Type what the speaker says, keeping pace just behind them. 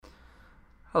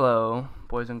Hello,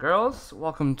 boys and girls.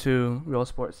 Welcome to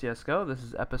RealSport CSGO. This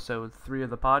is episode 3 of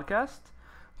the podcast.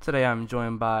 Today I'm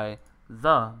joined by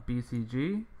the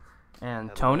BCG and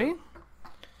Hello. Tony.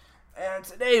 And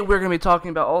today we're going to be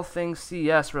talking about all things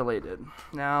CS related.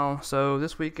 So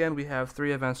this weekend we have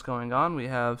 3 events going on. We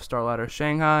have StarLadder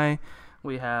Shanghai,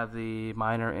 we have the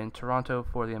minor in Toronto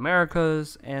for the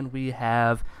Americas, and we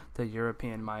have the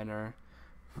European minor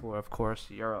for, of course,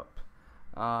 Europe.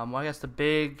 I guess the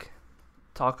big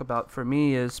talk about for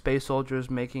me is Space Soldiers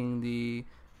making the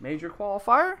major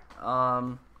qualifier.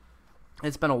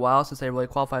 It's been a while since they really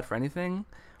qualified for anything,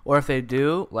 or if they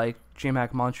do, like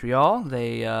DreamHack Montreal,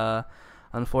 they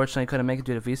unfortunately couldn't make it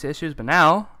due to visa issues. But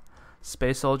now,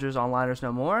 Space Soldiers onliners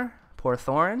no more. Poor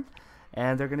Thorin,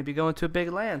 and they're going to be going to a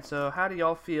big land. So, how do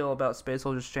y'all feel about Space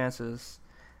Soldiers' chances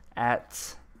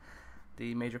at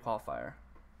the major qualifier?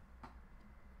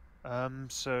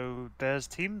 So there's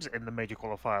teams in the major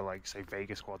qualifier, like say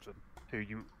Vegas Squadron, who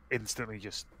you instantly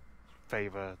just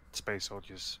favor Space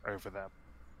Soldiers over them.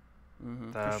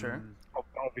 For sure.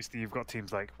 Obviously, you've got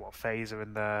teams like FaZe are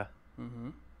in there,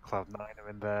 Cloud9 are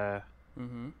in there,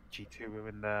 G2 are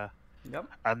in there. Yep.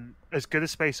 And as good as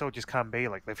Space Soldiers can be,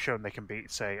 like they've shown they can beat,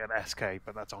 say, an SK,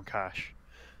 but that's on cash,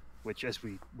 which, as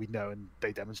we know and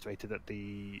they demonstrated at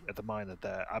the minor,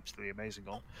 they're absolutely amazing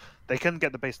on. They can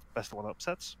get the best of one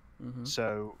upsets,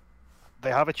 so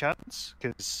they have a chance,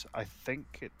 because I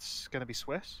think it's going to be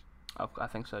Swiss. Oh, I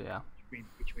think so, yeah.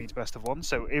 Which means best of one.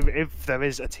 So if there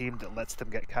is a team that lets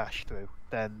them get cash through,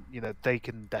 then they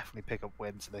can definitely pick up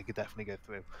wins and they could definitely go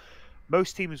through.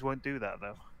 Most teams won't do that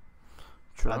though.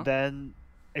 True. And then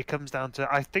it comes down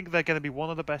to, I think they're going to be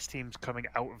one of the best teams coming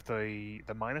out of the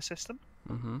minor system.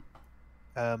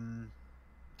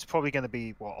 It's probably going to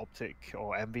be Optic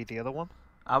or Envy, the other one.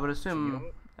 I would assume.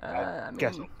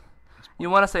 Guess.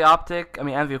 You want to say Optic? I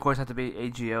mean, Envy of course have to be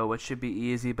AGO, which should be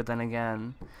easy. But then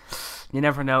again, you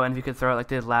never know. Envy could throw it like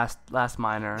they did last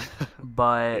minor.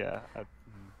 But Yeah.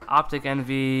 Optic,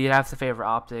 Envy, you have to favor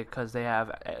Optic because they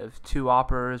have 2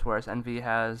 oppers, whereas Envy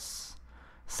has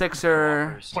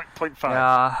Sixer. 0.5.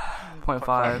 Yeah,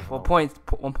 0.5. Well,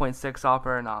 1.6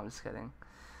 opper. No, I'm just kidding.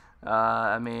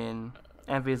 I mean,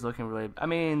 Envy is looking really. I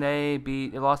mean, they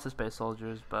lost to Space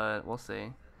Soldiers, but we'll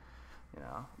see.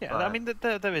 Yeah, but, I mean,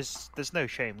 there's no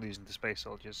shame losing to Space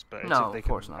Soldiers, but no, if they of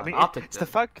course not. I mean, Optic it's the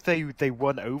did. fact they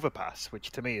won Overpass,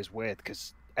 which to me is weird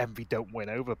because Envy don't win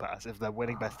Overpass. If they're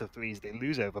winning best of threes, they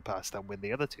lose Overpass, then win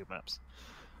the other 2 maps.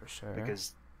 For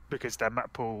sure. Because their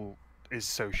map pool is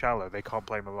so shallow, they can't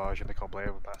play Mirage and they can't play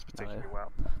Overpass particularly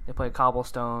well. They play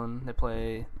Cobblestone. They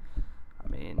play,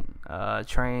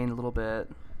 Train a little bit.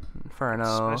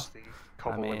 Inferno. Especially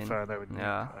Cobble, Inferno, and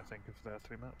Nuke, I think, of their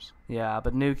 3 maps. Yeah,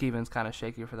 but Nuke even's kind of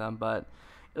shaky for them. But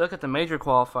you look at the major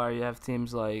qualifier, you have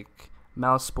teams like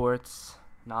Mouse Sports,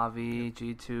 Navi,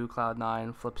 G2,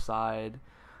 Cloud9, Flipside,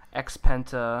 X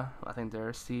Penta, I think they're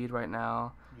a seed right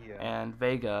now, and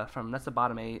Vega that's the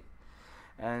bottom 8.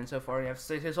 And so far you have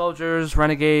Space Soldiers,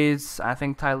 Renegades, I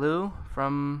think Tyloo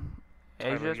from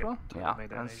Asia as well. Yeah,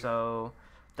 and Asia. So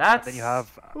that's... And then you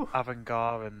have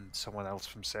Avangar and someone else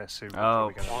from CIS who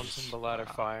Quantum, the Ladder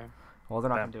Fire. Well, they're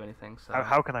not going to do anything. So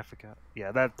how can I forget?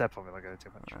 Yeah, they're probably not going to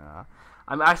do much.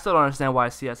 I still don't understand why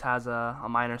CS has a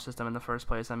minor system in the first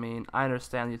place. I mean, I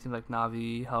understand you think like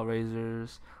Navi,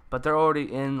 Hellraisers, but they're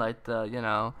already in like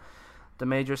the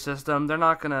major system. They're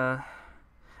not gonna.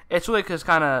 It's really because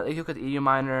kind of if you look at the EU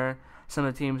minor, some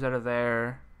of the teams that are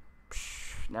there,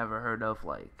 never heard of,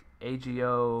 like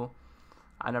AGO.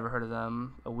 I never heard of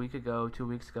them a week ago, 2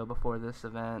 weeks ago before this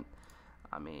event.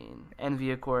 I mean, Envy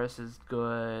of course is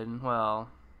good. Well,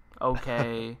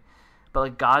 okay. But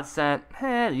like Godsent,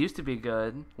 it used to be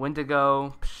good.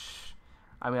 Wendigo,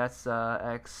 I mean that's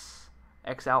ex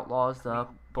Outlaws, the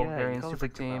Bulgarian super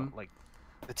team. About, like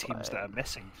the teams that are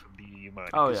missing from the EU minor.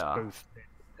 Oh yeah. Both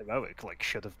heroic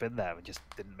should have been there and just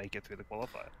didn't make it through the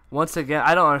qualifier. Once again,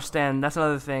 I don't understand. That's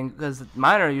another thing because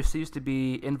minor used to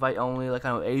be invite only. Like I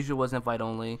know Asia was invite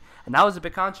only, and that was a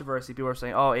big controversy. People were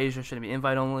saying, "Oh, Asia shouldn't be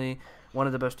invite only." One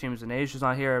of the best teams in Asia is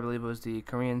not here. I believe it was the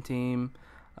Korean team.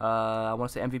 I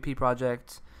want to say MVP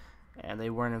Project, and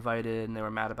they weren't invited, and they were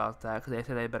mad about that because they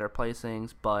said they had better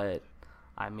placings. But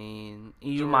I mean,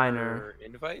 EU minor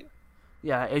invite.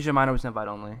 Yeah, Asia minor was invite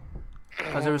only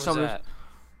because there was some.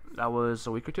 That was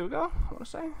a week or 2 ago, I want to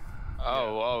say.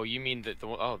 Oh, you mean that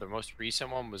the most recent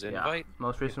one was invite? Yeah,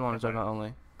 most recent one was invite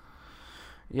only.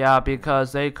 Yeah,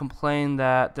 because they complained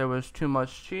that there was too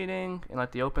much cheating in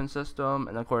like the open system,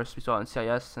 and of course we saw in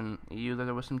CIS and EU that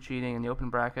there was some cheating in the open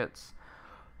brackets.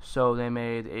 So they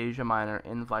made Asia Minor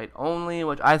invite only,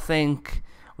 which I think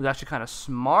was actually kind of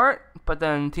smart. But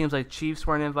then teams like Chiefs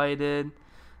weren't invited,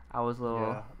 I was a little.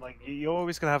 Yeah, like you're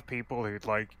always gonna have people who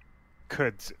like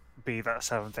could be that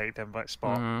 7th, 8th invite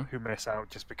spot who miss out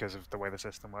just because of the way the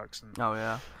system works. And Oh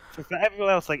yeah, for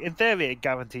everyone else, like in theory, it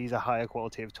guarantees a higher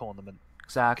quality of tournament.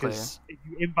 exactly. Because if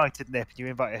you invited Nip, you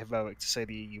invited Heroic to say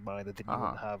the EU minor, then you Uh-huh.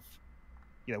 wouldn't have,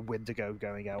 Windigo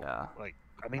going out. Yeah. Like,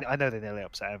 I mean, I know they nearly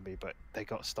upset Envy, but they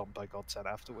got stomped by Godsend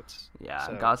afterwards. Yeah,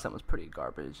 so... Godsend was pretty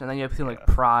garbage. And then you have people like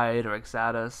Yeah. Pride or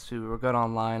Exatus who were good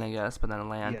online, I guess, but then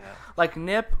LAN. Yeah. Like,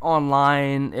 Nip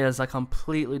online is a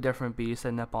completely different beast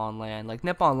than Nip on LAN. Like,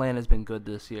 Nip on LAN has been good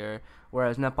this year,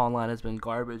 whereas Nip online has been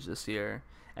garbage this year.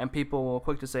 And people will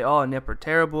quick to say, oh, Nip are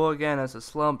terrible again, it's a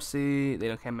slump, see,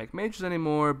 they can't make majors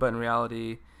anymore, but in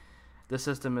reality, the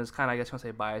system is kind of, I guess you want to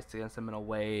say, biased against them in a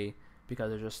way, because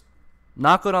they're just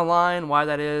not good online. Why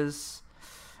that is,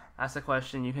 that's the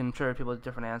question. You can share people with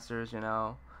different answers,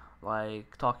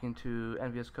 like talking to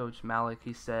Envious coach Malik,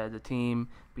 he said the team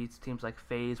beats teams like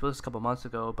FaZe, well, this was a couple months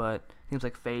ago, but teams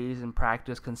like FaZe in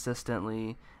practice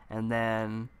consistently, and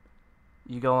then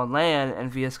you go on LAN,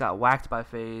 and VS got whacked by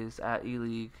FaZe at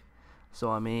ELEAGUE. So,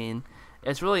 I mean,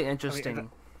 it's really interesting.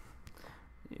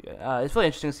 It's really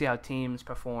interesting to see how teams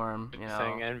perform,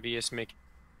 Thing Envious making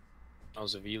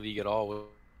finals of ELEAGUE at all.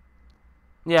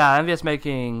 Yeah, Envious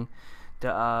making the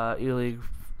ELEAGUE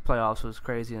playoffs was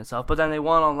crazy in itself. But then they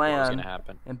won on What was LAN gonna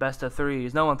happen? in best of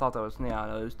threes. No one thought that was, it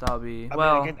was probably,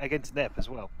 I mean, against Nip as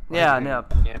well. Yeah,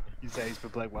 Nip. Yeah. You say he's been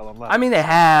playing well on LAN. I mean, they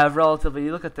have, relatively.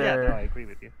 You look at Yeah, their... no, I agree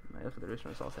with you. Look at the recent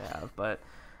results they have, but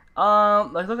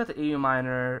like look at the EU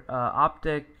minor,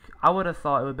 Optic. I would have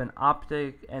thought it would have been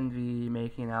Optic, Envy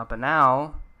making out, but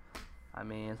now, I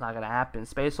mean, it's not gonna happen.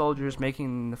 Space Soldiers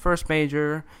making the first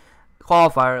major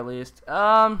qualifier at least.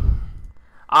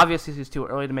 Obviously it's too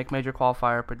early to make major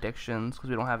qualifier predictions because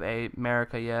we don't have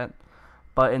America yet.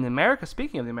 But in the America,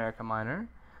 speaking of the America minor,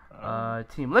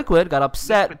 Team Liquid got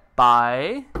upset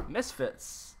by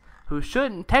Misfits, who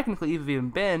shouldn't technically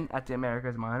even been at the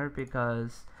Americas minor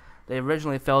because they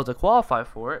originally failed to qualify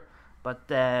for it. But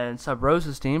then Sub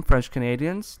Rose's team, French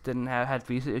Canadians, had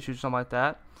visa issues or something like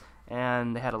that,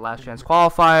 and they had a last chance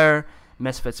qualifier.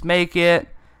 Misfits make it,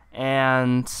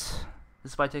 and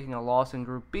despite taking a loss in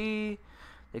Group B,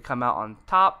 they come out on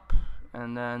top,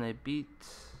 and then they beat.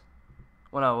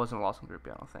 Well, no, it wasn't a loss in Group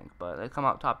B, I don't think, but they come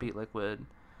out top, beat Liquid,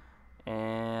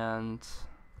 and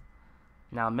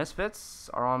now Misfits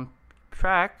are on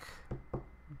track,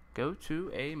 go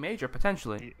to a major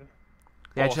potentially.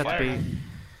 They just have to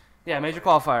beat, major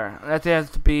qualifier. They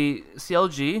have to beat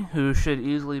CLG, who should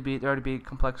easily beat. They already beat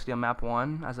Complexity on map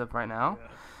 1 as of right now. Yeah.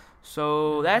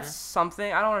 So that's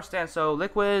something I don't understand. So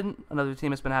Liquid, another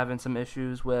team, has been having some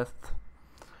issues with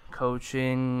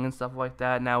coaching and stuff like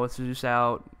that. Now with Zeus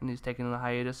out, and he's taking a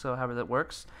hiatus, so however that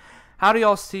works. How do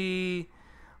y'all see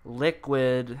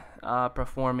Liquid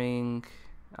performing?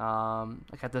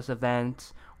 Like at this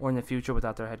event or in the future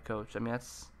without their head coach? I mean,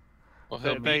 that's... Well,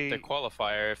 he'll beat the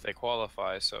qualifier if they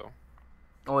qualify, so...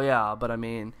 Oh, yeah, but I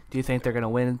mean, do you think they're going to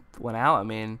win out? I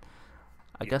mean,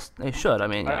 I guess they should. I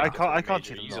mean, I can't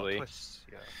see them easily.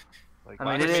 Yeah. Like, I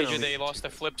mean, Last it major, is... they lost the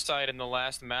flip side in the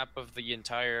last map of the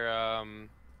entire...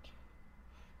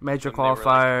 major when they were,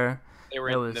 qualifier. They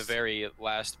were in the very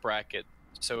last bracket.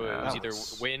 So it was either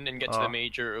win and get to the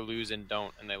major or lose and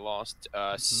don't, and they lost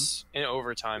in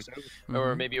overtime,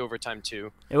 or maybe overtime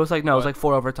too. It was like, no, it was like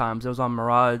 4 overtimes. It was on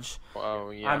Mirage.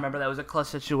 Oh, yeah. I remember that was a clutch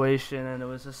situation, and it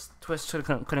was just Twist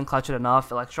couldn't clutch it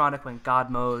enough. Electronic went God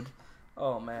mode.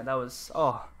 Oh, man, that was...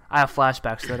 Oh, I have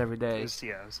flashbacks to that every day. It was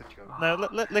a joke. No,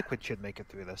 Liquid should make it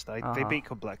through this. They beat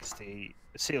Complexity.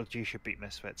 CLG should beat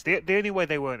Misfits. The only way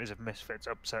they won't is if Misfits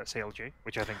upset CLG,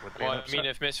 which I think would be an upset. I mean,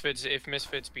 if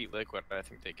Misfits beat Liquid, I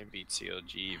think they can beat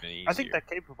CLG even easier. I think they're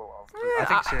capable of. I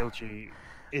think CLG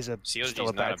is still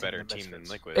a not a better team than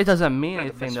Liquid. It doesn't mean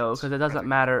anything, though, because it doesn't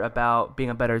matter about being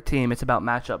a better team. It's about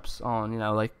matchups on,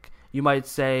 like, you might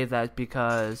say that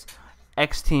because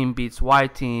X team beats Y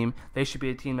team, they should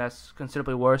be a team that's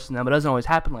considerably worse than them. But it doesn't always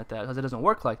happen like that because it doesn't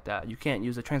work like that. You can't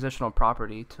use a transitional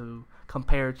property to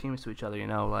compare teams to each other,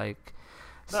 like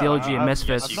CLG and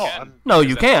Misfits. Yes, you can. No,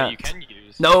 you can't. You can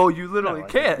use. No, you literally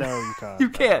can't. No, you can't. You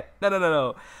can't.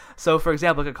 No. So, for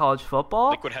example, look at college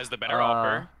football. Liquid has the better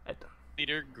offer.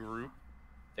 Leader group.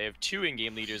 They have 2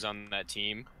 in-game leaders on that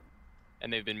team,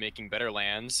 and they've been making better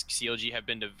lands. CLG have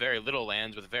been to very little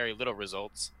lands with very little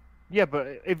results. Yeah,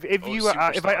 but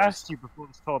if I asked you before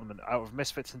this tournament, out of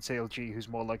Misfits and CLG, who's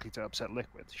more likely to upset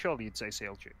Liquid, surely you'd say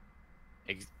CLG.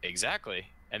 Exactly.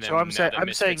 And then so I'm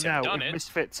saying now, if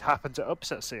Misfits happen to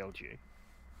upset CLG,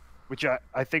 which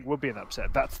I think would be an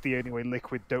upset, that's the only way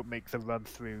Liquid don't make the run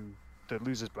through the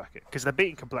losers bracket, because they're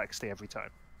beating Complexity every time.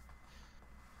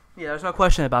 Yeah, there's no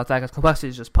question about that, because complexity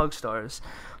is just pug stars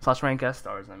 / rank S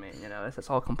stars. I mean, that's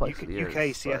all complexity UK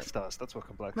is. CS stars, that's what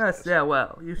complexity is. Yeah,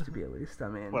 well, used to be at least. I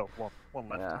mean, well, one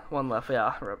left. Yeah, one left.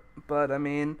 Yeah, but I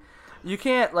mean, you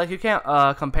can't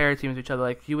compare teams to each other.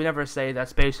 Like, you would never say that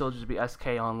Space Soldiers would be SK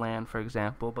on LAN, for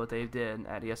example, but they did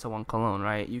at ESL1 Cologne,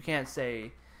 right? You can't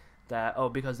say that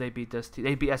because they beat this team,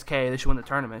 they beat SK, they should win the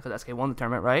tournament because SK won the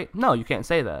tournament, right? No, you can't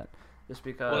say that. Just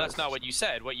because. Well, that's not what you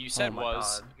said. What you said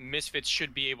was God. Misfits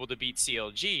should be able to beat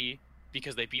CLG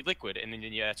because they beat Liquid, and then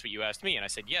that's what you asked me, and I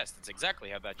said yes, that's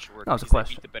exactly how that should work. That was a because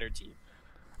question. They beat the better team.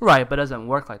 Right, but it doesn't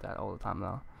work like that all the time,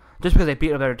 though. Just because they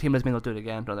beat a better team doesn't mean they'll do it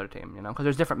again to another team, Because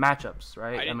there's different matchups,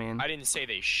 right? I didn't say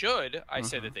they should. I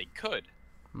said that they could.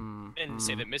 I didn't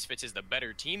say that Misfits is the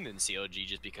better team than CLG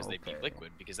just because they beat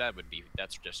Liquid, because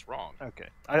that's just wrong. Okay,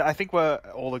 I think we're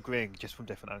all agreeing just from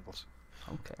different angles.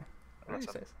 Okay.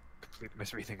 Completely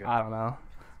misreading it. I don't know.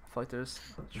 I feel like there's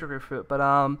sugar fruit, but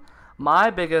my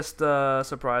biggest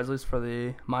surprise, at least for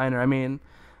the minor, I mean,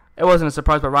 it wasn't a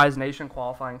surprise, but Rise Nation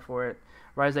qualifying for it.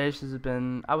 Rise Nation has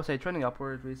been, I would say, trending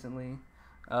upward recently.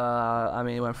 I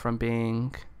mean, it went from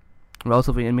being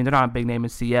relatively, I mean, they're not a big name in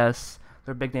CS.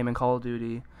 They're a big name in Call of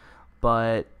Duty.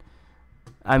 But,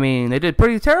 I mean, they did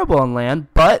pretty terrible on LAN,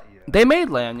 but they made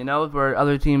LAN, where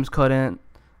other teams couldn't.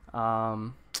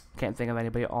 Can't think of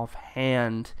anybody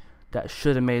offhand that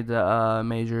should have made the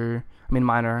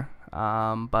minor.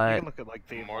 But you can look at like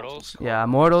the Immortals. Yeah,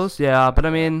 Immortals. Yeah, but I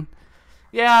mean,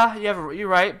 yeah, you're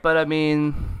right. But I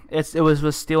mean, it was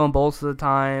with Steel and Bolts at the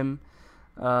time,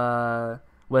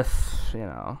 with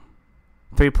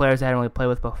 3 players they hadn't really played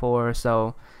with before.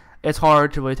 So it's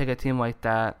hard to really take a team like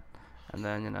that and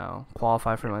then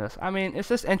qualify for like this. I mean, it's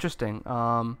just interesting.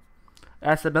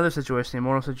 That's another situation, the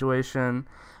Immortal situation.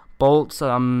 Bolts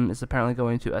is apparently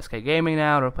going to SK Gaming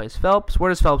now to replace Phelps. Where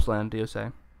does Phelps land, do you say?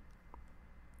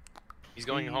 He's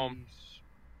going home.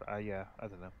 Yeah, I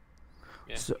don't know.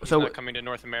 Yeah, he's not coming to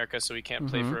North America, so he can't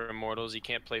play for Immortals. He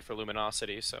can't play for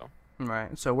Luminosity, so.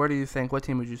 Right. So where do you think? What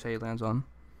team would you say he lands on?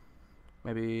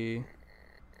 Maybe.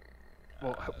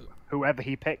 Well, whoever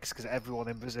he picks, because everyone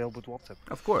in Brazil would want him.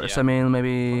 Of course. Yeah. I mean,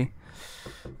 maybe.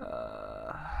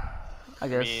 I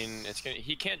guess. I mean,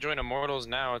 he can't join Immortals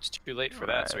now. It's too late for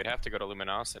that, so he'd have to go to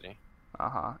Luminosity.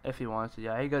 If he wants to,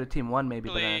 yeah, he'd go to Team 1 maybe,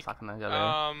 but then it's not gonna go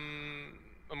there.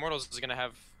 Immortals is gonna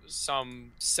have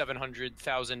some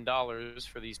 $700,000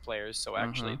 for these players, so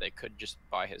actually they could just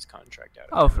buy his contract out.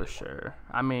 Oh, for sure.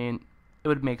 I mean, it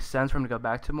would make sense for him to go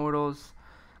back to Immortals,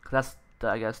 because that's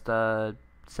I guess the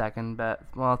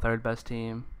third best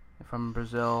team from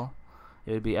Brazil.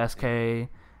 It would be SK,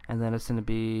 and then it's gonna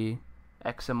be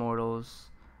Immortals,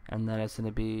 and then it's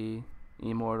gonna be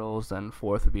Immortals, then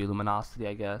fourth would be Luminosity,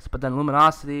 I guess. But then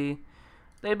Luminosity,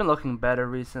 they've been looking better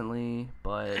recently,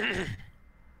 but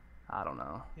I don't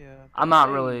know. Yeah. I'm not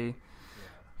really. Yeah.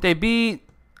 They beat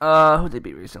who'd they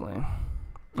beat recently?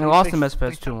 They lost to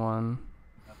Misfits 2-1.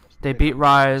 They beat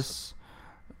Rise,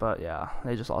 but yeah,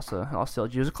 they just lost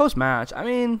CLG. It was a close match. I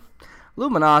mean,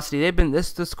 Luminosity, they've been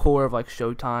this core of like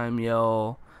Showtime,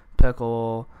 Yo,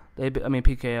 Pickle.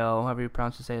 PKO, however you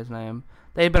pronounce to say his name.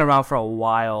 They've been around for a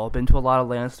while, been to a lot of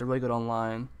LANs, they're really good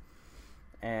online.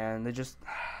 And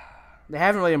they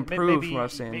haven't really improved from what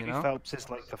I've seen, Maybe Phelps is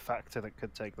like the factor that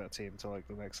could take that team to like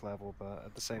the next level, but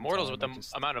at the same Immortals time... with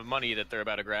the amount of money that they're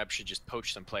about to grab should just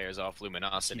poach some players off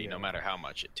Luminosity no matter how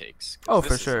much it takes. Oh,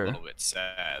 for sure. This is a little bit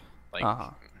sad.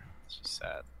 It's just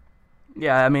sad.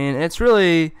 Yeah, I mean, it's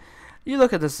really... You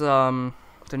look at this... the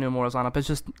new Immortals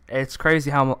lineup. It's crazy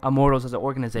how Immortals as an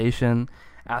organization,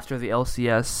 after the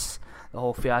LCS, the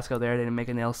whole fiasco there, they didn't make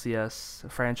an LCS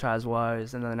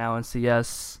franchise-wise, and then now in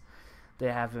CS,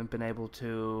 they haven't been able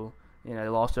to, they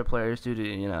lost their players due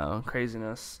to,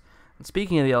 craziness. And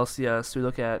speaking of the LCS, we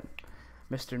look at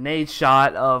Mr.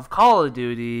 Nadeshot of Call of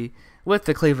Duty with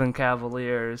the Cleveland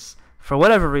Cavaliers. For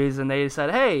whatever reason, they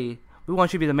said, hey, we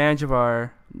want you to be the manager of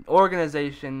our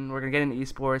organization. We're going to get into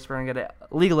esports. We're going to get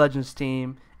a League of Legends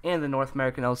team and the North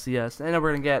American LCS. And then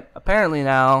we're going to get, apparently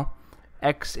now,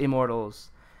 Immortals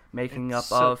making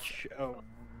up of... such a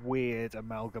weird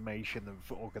amalgamation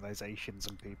of organizations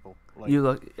and people. Like,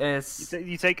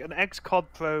 you take an ex-COD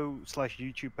pro /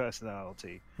 YouTube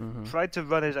personality, tried to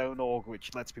run his own org,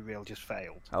 which, let's be real, just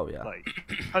failed. Oh, yeah. Like,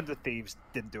 100 Thieves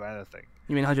didn't do anything.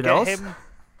 You mean 100 Ls?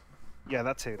 Yeah,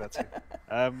 that's who.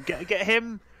 Get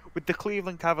him with the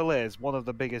Cleveland Cavaliers, one of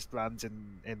the biggest brands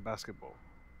in basketball.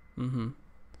 And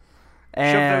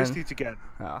shove those two together.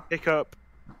 Pick up,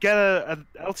 get an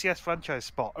LCS franchise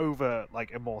spot over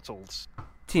like Immortals.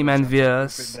 Team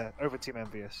Envious. Over Team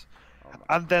Envious.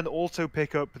 And then also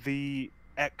pick up the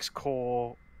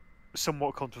ex-core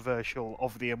somewhat controversial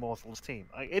of the Immortals team.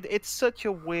 Like, it's such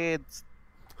a weird.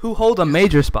 Who hold a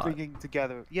major spot? Bringing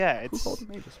together, yeah, Who hold a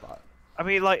major spot? I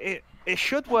mean, like it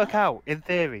should work out in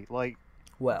theory. Like,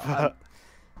 well,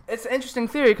 it's an interesting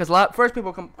theory because first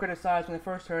people criticized when they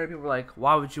first heard it. People were like,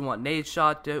 "Why would you want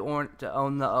Nadeshot to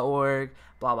own the org?"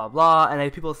 Blah blah blah. And then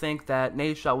people think that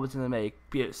Nadeshot was going to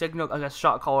be a signal, like a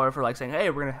shot caller for like saying, "Hey,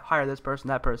 we're going to hire this person,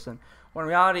 that person." When in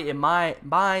reality, in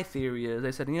my theory is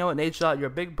they said, "You know what, Nadeshot, you're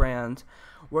a big brand.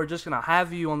 We're just gonna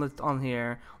have you on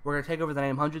here. We're gonna take over the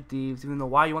name 100 Thieves, even though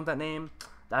why you want that name,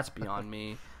 that's beyond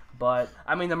me." But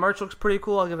I mean, the merch looks pretty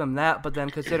cool. I'll give him that. But then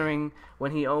considering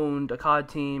when he owned a COD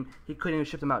team, he couldn't even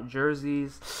ship them out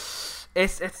jerseys.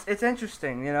 It's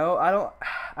interesting, you know.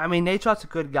 I mean, Nadeshot's a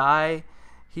good guy.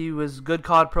 He was good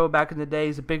COD pro back in the day.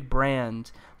 He's a big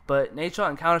brand. But Nadeshot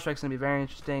and Counter-Strike's going to be very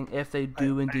interesting if they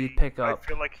do indeed pick up. I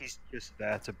feel like he's just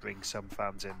there to bring some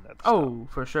fans in.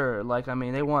 For sure. Like, I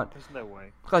mean, they want... There's no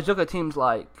way. Because you look at teams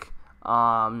like,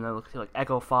 like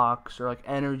Echo Fox or like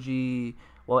Energy.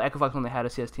 Well, Echo Fox when they had a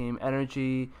CS team.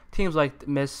 Energy. Teams like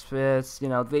Misfits, you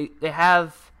know, they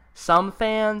have some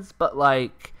fans, but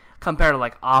like compared to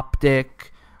like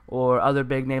Optic or other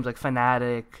big names like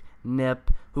Fnatic,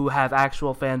 Nip, who have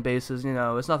actual fan bases, you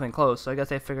know, it's nothing close. So I guess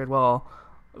they figured, well...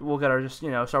 we'll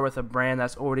start with a brand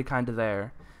that's already kind of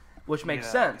there, which makes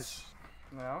sense,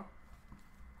 you know.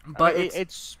 But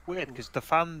it's weird because the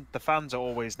fans are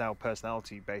always now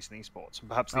personality based in esports, and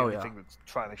perhaps the only thing that's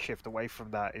trying to shift away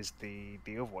from that is the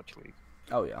Overwatch League.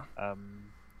 Oh yeah.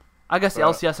 I guess the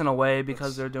LCS in a way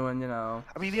because they're doing, you know.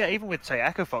 I mean, yeah, even with say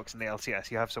Echo Fox in the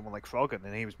LCS, you have someone like Froggen,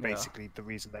 and he was basically the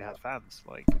reason they had fans.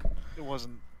 Like, it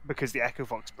wasn't because the Echo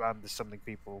Fox brand is something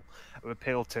people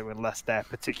appeal to unless they're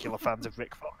particular fans of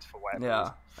Rick Fox for whatever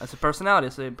reason. That's a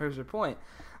personality, so it proves your point.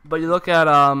 But you look at,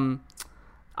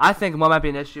 I think what might be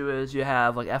an issue is you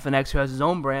have like FNX who has his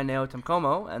own brand, Neo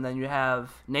Temcomo, and then you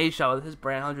have Nadeshot with his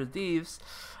brand, 100 Thieves.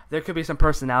 There could be some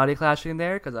personality clashing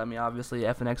there because, I mean, obviously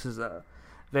FNX is a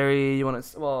very,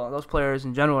 those players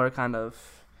in general are kind of,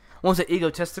 I won't say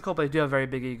egotistical, but they do have very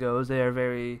big egos. They are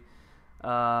very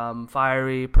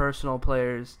fiery, personal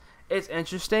players. It's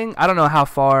interesting. I don't know how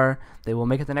far they will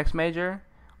make it the next major,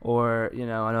 or, you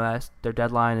know, I know their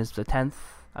deadline is the 10th,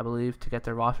 I believe, to get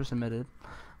their roster submitted.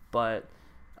 But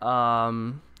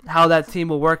how that team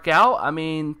will work out, I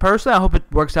mean, personally, I hope it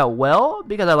works out well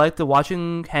because I like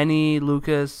watching Henny,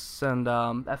 Lucas, and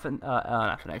not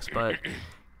FNX, but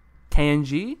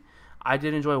KNG. I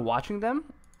did enjoy watching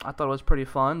them. I thought it was pretty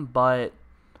fun, but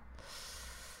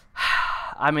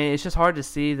I mean, it's just hard to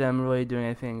see them really doing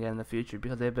anything again in the future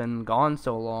because they've been gone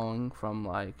so long from,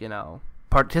 like, you know,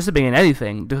 participating in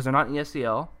anything because they're not in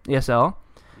ESL.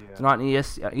 They're not in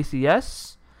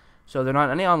ECS, so they're not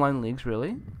in any online leagues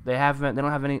really. They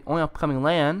don't have any. Only upcoming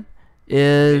LAN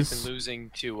is. They've been losing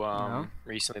to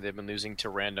recently. They've been losing to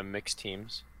random mixed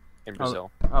teams in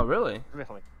Brazil. Oh really?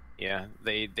 Really? Yeah,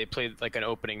 they played like an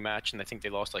opening match and I think they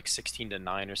lost like 16-9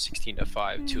 or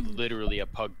 16-5 to literally a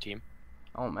pug team.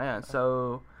 Oh man!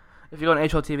 So if you go on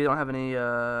HLTV, they don't have any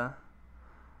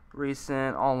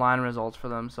recent online results for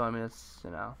them. So I mean, it's,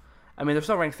 you know, I mean they're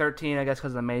still ranked 13, I guess,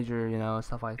 because of the major, you know,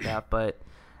 stuff like that. But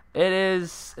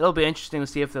it'll be interesting to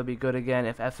see if they'll be good again.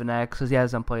 If FNX, because he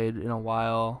hasn't played in a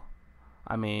while.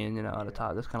 I mean, you know, at the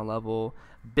top this kind of level.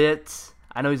 Bit,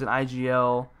 I know he's an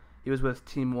IGL. He was with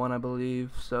Team 1, I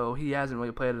believe. So he hasn't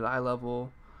really played at a high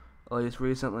level, at least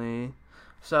recently.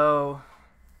 So,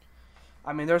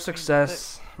 I mean, their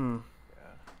success.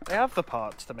 They have the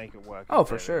parts to make it work. Oh,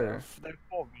 for sure. They're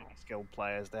 4 really skilled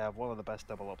players. They have one of the best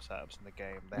double-up setups in the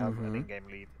game. They have an in-game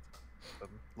lead.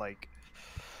 Like,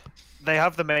 they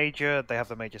have the major. They have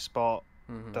the major spot.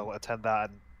 They'll attend that,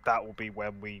 and that will be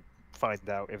when we find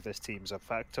out if this team's a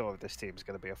factor or if this team's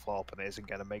going to be a flop and it isn't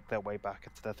going to make their way back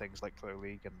into the things like Pro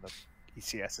League and the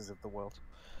ECSs of the world.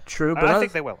 True, but I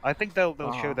think they will. I think they'll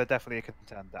show they're definitely a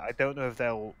contender. I don't know if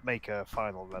they'll make a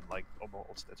final run like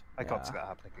Immortals did. I can't see that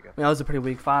happening again. I mean, that was a pretty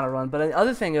weak final run. But the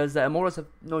other thing is that Immortals have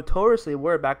notoriously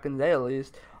were, back in the day at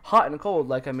least, hot and cold.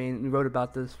 Like, I mean, we wrote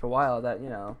about this for a while, that, you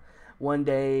know, one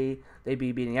day they'd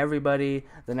be beating everybody,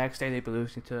 the next day they'd be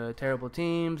losing to terrible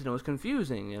teams, and it was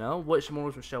confusing, you know? Which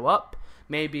Immortals would show up,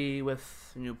 maybe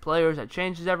with new players, that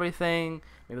changes everything,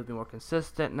 maybe they'll be more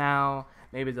consistent now,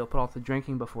 maybe they'll put off the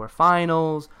drinking before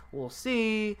finals, we'll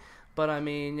see, but I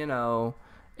mean, you know,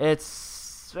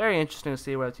 it's very interesting to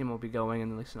see where the team will be going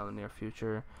in at least in the near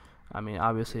future. I mean,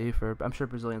 obviously, I'm sure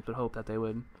Brazilians would hope that they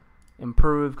would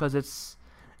improve, because it's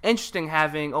interesting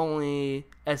having only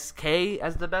SK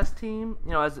as the best team, you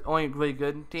know, as the only really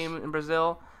good team in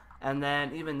Brazil, and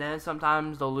then even then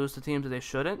sometimes they'll lose to teams that they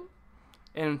shouldn't,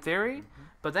 in theory.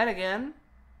 But then again,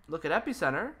 look at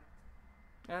Epicenter,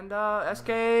 and SK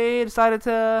decided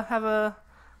to have a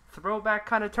throwback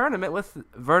kind of tournament with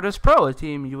Virtus Pro, a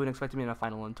team you wouldn't expect to be in a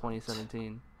final in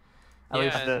 2017.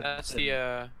 That's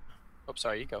the. Oh,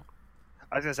 sorry, you go.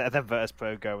 I was gonna say, and then Virtus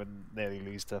Pro go and nearly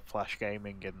lose to Flash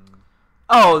Gaming and.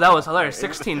 Oh, that was hilarious!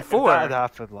 16-4. That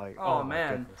happened like. Oh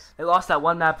man, they lost that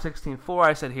one map 16-4.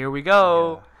 I said, here we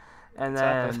go, and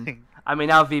then I mean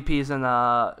now VP's in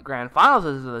the grand finals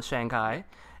of the Shanghai,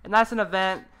 and that's an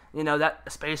event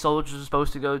that Space Soldiers was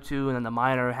supposed to go to, and then the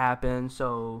minor happened,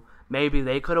 so. Maybe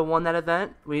they could have won that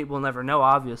event. We will never know,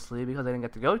 obviously, because they didn't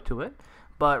get to go to it.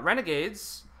 But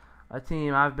Renegades, a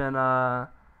team I've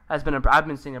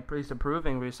been seeing a pretty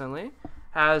improving recently,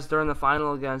 has during the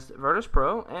final against Virtus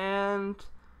Pro, and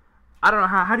I don't know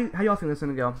how y'all think this is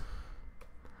gonna go.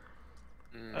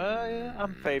 Yeah,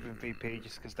 I'm favoring VP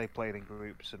just because they played in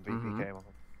groups and VP came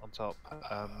on top.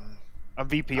 And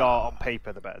VP are on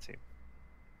paper the better team.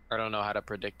 I don't know how to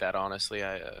predict that, honestly.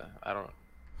 I don't know.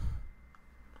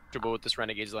 Comfortable with this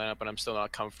Renegades lineup, and I'm still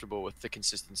not comfortable with the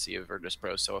consistency of Virtus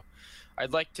Pro. So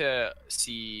I'd like to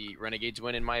see Renegades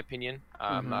win, in my opinion.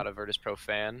 I'm not a Virtus Pro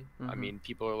fan. I mean,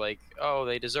 people are like, oh,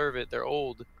 they deserve it. They're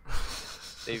old.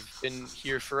 They've been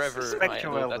here forever.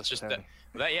 That's just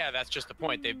that's just the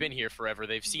point. They've been here forever.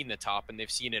 They've seen the top, and they've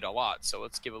seen it a lot. So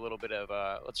let's give a little bit of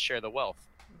let's share the wealth.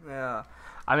 Yeah.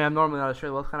 I mean, I'm normally not a share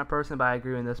the wealth kind of person, but I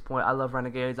agree in this point. I love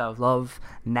Renegades. I love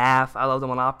Naf. I love them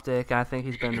on Optic, and I think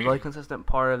he's been a really consistent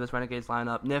part of this Renegades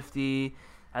lineup. Nifty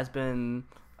has been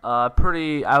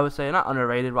pretty, I would say, not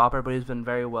underrated Whopper, but he's been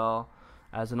very well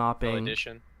as an Opping.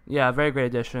 Addition. Yeah, very great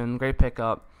addition. Great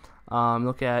pickup.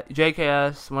 Look at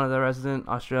JKS, one of the resident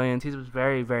Australians. He was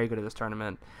very, very good at this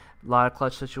tournament. A lot of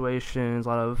clutch situations, a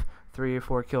lot of 3 or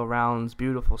 4 kill rounds,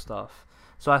 beautiful stuff.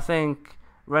 So I think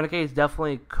Renegades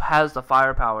definitely has the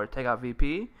firepower to take out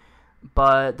VP,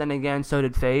 but then again, so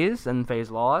did FaZe, and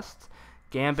FaZe lost.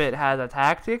 Gambit had the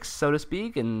tactics, so to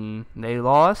speak, and they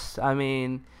lost. I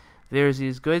mean, there's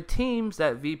these good teams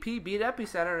that VP beat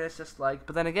Epicenter, and it's just like,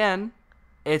 but then again,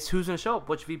 it's who's going to show up,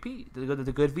 which VP?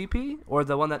 The good VP, or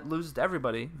the one that loses to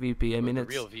everybody VP? I mean, it's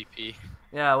the real VP.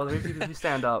 Yeah, well, the VP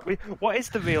stand up. What is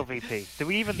the real VP? Do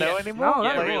we even know anymore? No,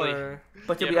 not really. Really.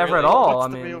 But did we ever at all?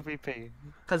 What's the real VP?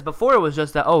 Because before it was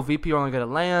just that, VP are only good at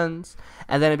LANs,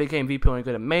 and then it became VP only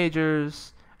good at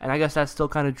majors, and I guess that's still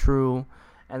kind of true.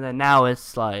 And then now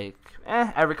it's like,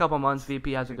 every couple months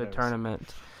VP has a good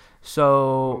tournament.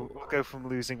 So we'll go from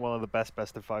losing one of the best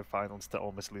of 5 finals to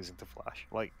almost losing to Flash,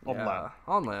 like on LAN.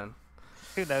 On LAN.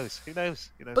 Who knows?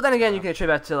 But then again, you can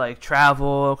attribute that to like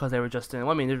travel, because they were just in.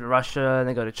 There's Russia, and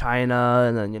they go to China,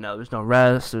 and then there's no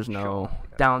rest, there's no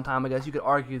downtime. I guess you could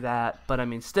argue that, but I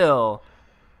mean, still,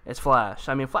 it's Flash.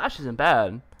 I mean, Flash isn't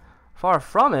bad, far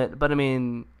from it. But I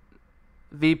mean,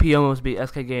 VP almost beat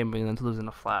SK Gaming, and then to losing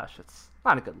to Flash, it's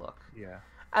not a good look. Yeah.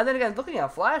 And then again, looking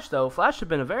at Flash though, Flash has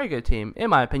been a very good team in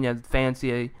my opinion.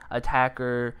 Fancy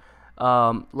attacker,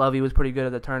 Lovey was pretty good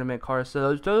at the tournament. Carso,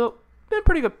 those been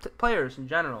pretty good players in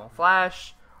general.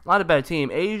 Flash, not a bad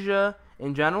team. Asia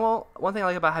in general, one thing I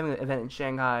like about having an event in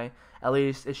Shanghai, at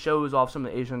least, it shows off some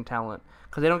of the Asian talent,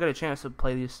 because they don't get a chance to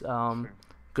play these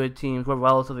good teams, or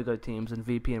relatively good teams, in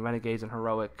VP and Renegades and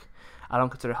Heroic. I don't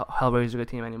consider Hellraiser a good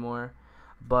team anymore,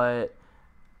 but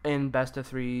in best of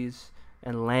threes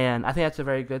and LAN, I think that's a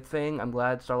very good thing. I'm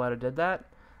glad StarLadder did that.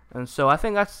 And so I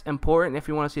think that's important if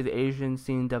you want to see the Asian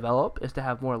scene develop, is to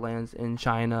have more LANs in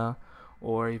China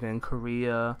or even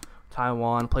Korea,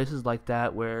 Taiwan, places like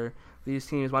that where these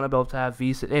teams want to be able to have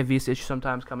visa issues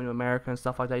sometimes coming to America and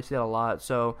stuff like that. You see that a lot.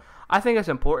 So I think it's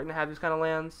important to have these kind of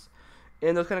LANs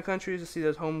in those kind of countries to see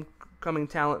those homecoming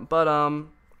talent. But,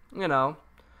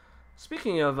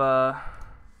 speaking of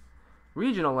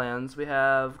regional LANs, we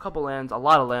have a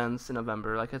lot of LANs in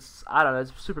November. It's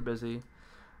super busy.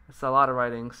 It's a lot of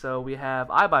writing. So we have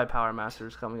iBuy Power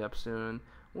Masters coming up soon.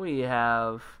 We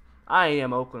have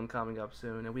IEM Oakland coming up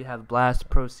soon. And we have Blast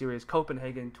Pro Series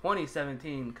Copenhagen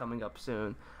 2017 coming up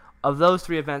soon. Of those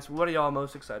 3 events, what are y'all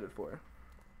most excited for?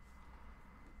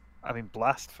 I mean,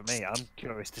 Blast for me. I'm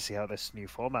curious to see how this new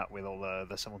format with all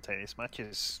the simultaneous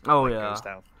matches goes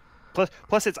down.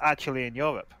 Plus, it's actually in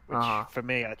Europe, which for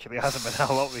me actually hasn't been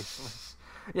a lot recently.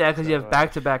 Yeah, because you have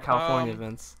back-to-back California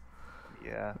events.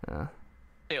 Yeah.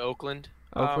 Oakland.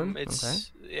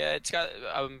 It's got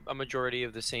a majority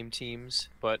of the same teams,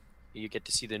 but you get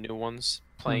to see the new ones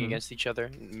playing against each other,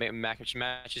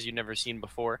 matches you've never seen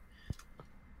before.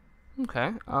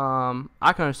 Okay.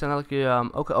 I can understand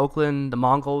that. Oakland, the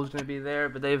Mongols are going to be there,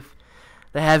 but they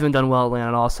haven't done well at LAN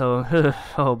at all. So,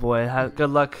 oh boy, good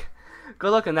luck.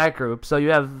 Good luck in that group. So you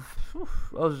have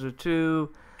those are 2,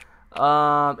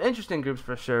 Interesting groups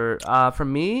for sure. For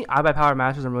me, I buy Power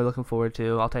Masters. I'm really looking forward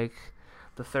to. I'll take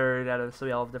the third out of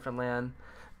 3 all of different land,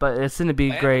 but it's gonna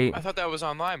be great. I thought that was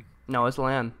online. No, it's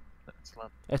land.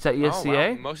 Excellent. It's at ESCA.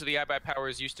 Oh, wow. Most of the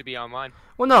iBuyPowers used to be online.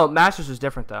 Well, no, Masters is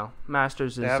different though.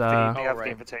 Masters is They have the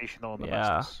right. Invitational and the yeah.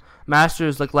 Masters.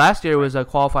 Masters, like last year was a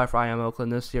qualifier for IM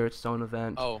Oakland. This year it's its own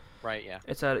event. Oh, right, yeah.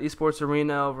 It's at Esports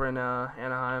Arena over in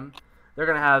Anaheim. They're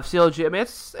gonna have CLG. I mean,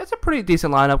 it's a pretty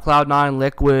decent lineup. Cloud9,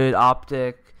 Liquid,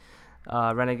 Optic,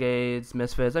 Renegades,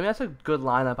 Misfits. I mean, that's a good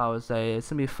lineup. I would say it's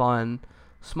gonna be fun.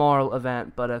 Small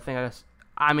event, but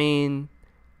I mean,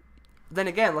 then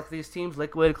again, look at these teams: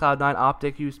 Liquid, Cloud9,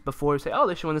 Optic. You before you say, oh,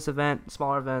 they should win this event.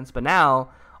 Smaller events, but now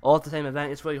all at the same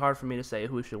event, it's really hard for me to say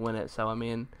who should win it. So I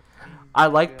mean, I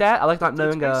like that. I like not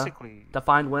knowing a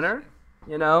defined winner.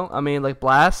 You know, I mean, like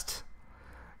Blast.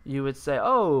 You would say,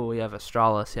 oh, you have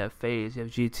Astralis, you have FaZe, you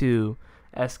have G2,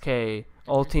 SK,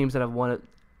 all teams that have won it.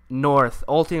 North,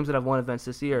 all teams that have won events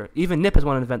this year. Even NIP has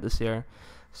won an event this year.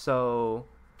 So,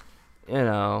 you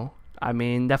know, I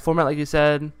mean, that format, like you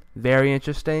said, very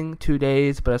interesting. 2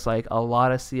 days, but it's like a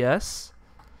lot of CS.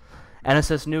 And it's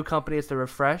this new company, it's the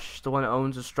Refresh, the one that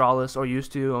owns Astralis, or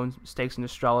used to own stakes in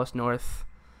Astralis North.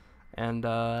 And,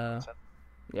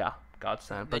 yeah,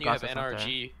 Godsend. Then you have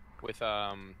NRG with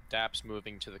Daps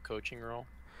moving to the coaching role.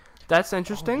 That's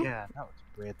interesting. Oh, yeah, that was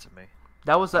weird to me.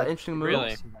 That was an interesting move.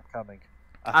 Really?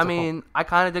 I mean, I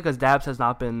kind of did because Daps has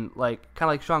not been, like, kind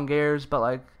of like Sean Gayers, but,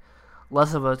 like,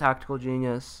 less of a tactical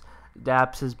genius.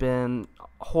 Daps has been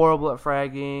horrible at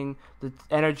fragging. The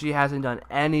Energy hasn't done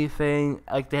anything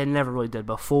like they never really did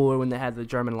before when they had the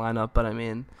German lineup, but, I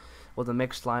mean, well, the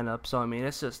mixed lineup. So, I mean,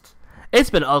 it's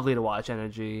been ugly to watch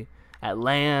Energy at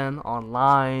LAN,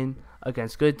 online,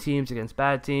 against good teams, against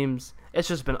bad teams. It's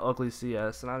just been ugly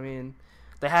CS. And, I mean,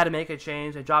 they had to make a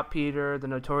change. They dropped Peter, the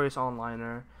notorious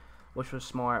onliner, which was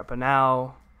smart. But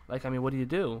now, like, I mean, what do you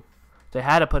do? They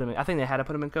had to put him in. I think they had to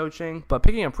put him in coaching. But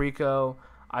picking up Rico,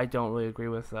 I don't really agree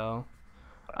with, though.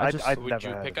 Would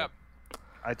you pick up?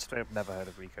 I'd straight up never heard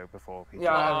of Rico before.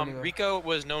 Yeah, Rico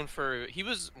was known for. He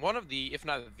was one of the, if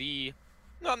not the,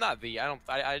 no, not the.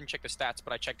 I didn't check the stats,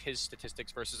 but I checked his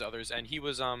statistics versus others, and he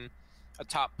was a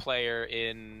top player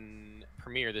in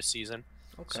Premier this season.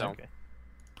 Okay. So.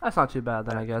 That's not too bad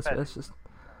then, I guess. It's just,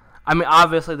 I mean,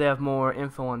 obviously they have more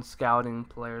info on scouting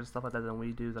players, stuff like that than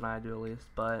we do, than I do at least.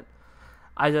 But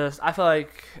I feel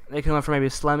like they can went for maybe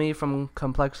Slemmy from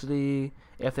Complexity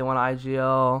if they want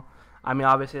IGL. I mean,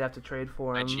 obviously they have to trade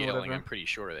for him. IGLing, I'm pretty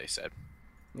sure they said.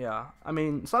 Yeah, I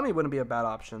mean, Slemmy wouldn't be a bad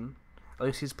option. At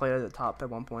least he's played at the top at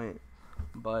one point.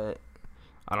 But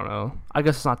I don't know. I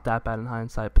guess it's not that bad in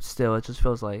hindsight, but still, it just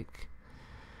feels like.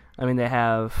 I mean, they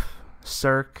have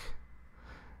Cirque,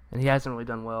 and he hasn't really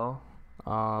done well.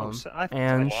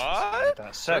 And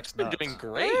what? Cirque's been doing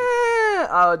great.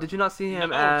 Did you not see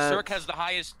him? Cirque has the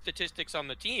highest statistics on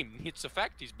the team. It's a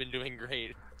fact he's been doing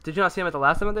great. Did you not see him at the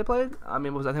last event they played? I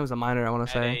mean, I think it was a minor. I want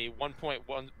to say. A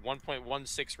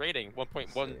 1.16 rating.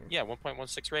 1.1. Yeah,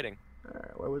 1.16 rating. All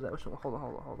right, where was that?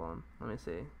 Hold on. Let me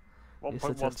see.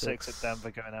 1.16 at Denver,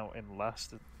 going out in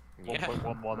last. 1.11 at the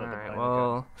minor.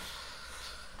 Well.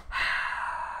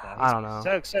 I don't know.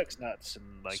 Cirque's nuts,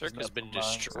 and like Cirque has been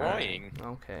destroying.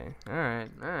 Okay. All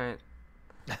right.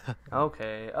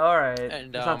 Okay. All right.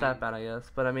 And, it's not that bad, I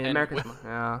guess. But I mean, America's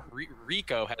yeah.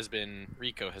 Rico has been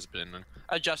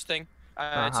adjusting.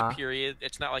 It's a period.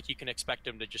 It's not like you can expect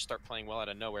him to just start playing well out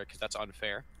of nowhere because that's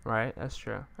unfair. Right. That's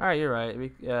true. All right. You're right.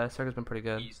 Cirque has been pretty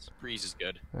good. Breeze is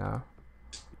good. Yeah.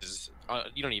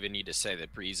 You don't even need to say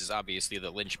that Breeze is obviously the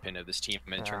linchpin of this team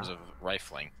in terms of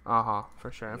rifling.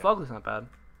 For sure. And Fogly's not bad.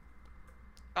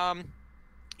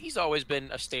 He's always been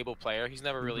a stable player. He's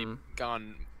never really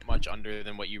gone much under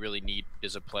than what you really need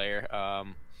as a player.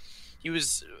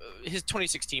 His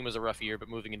 2016 was a rough year, but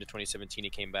moving into 2017 he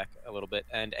came back a little bit.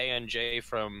 And ANJ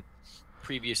from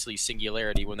previously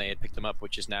Singularity when they had picked him up,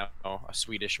 which is now a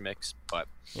Swedish mix, but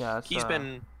yeah, he's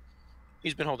been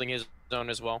holding his own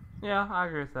as well. Yeah, I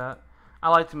agree with that. I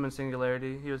liked him in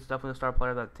Singularity. He was definitely a star player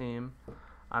of that team.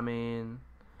 I mean,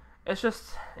 it's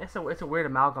a weird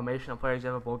amalgamation of players. You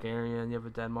have a Bulgarian, you have a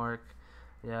Denmark,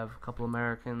 you have a couple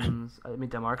Americans. I mean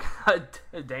Denmark,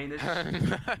 a Danish.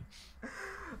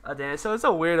 So it's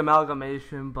a weird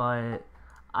amalgamation, but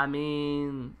I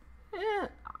mean,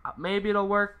 maybe it'll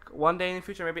work one day in the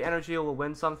future. Maybe Energy will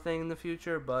win something in the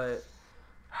future, but.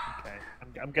 Okay,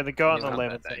 I'm gonna go on the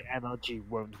limb and say NRG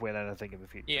won't win anything in the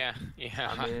future. Yeah.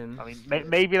 I mean,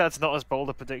 maybe that's not as bold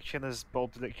a prediction as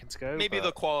bold predictions go. Maybe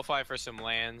they'll qualify for some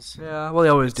lands. Yeah, well, they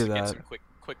always do that. Get some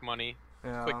quick money,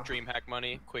 quick DreamHack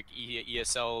money, quick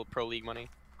ESL Pro League money.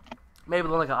 Maybe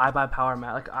like an iBuy Power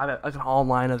Map, like an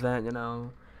online event,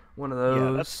 one of those.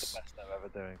 Yeah, that's the best they're ever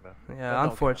doing, though. They're Yeah,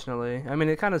 not unfortunately. I mean,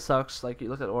 it kind of sucks. Like, you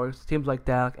look at orgs, teams like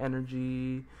that, like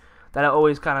Energy, that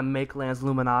always kind of make lands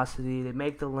luminosity. They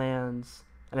make the lands,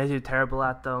 and they do terrible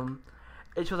at them.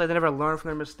 It feels like they never learn from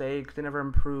their mistakes. They never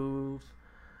improve.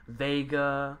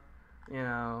 Vega,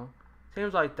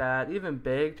 teams like that. Even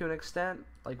Big, to an extent.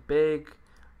 Like, Big,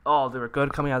 they were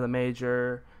good coming out of the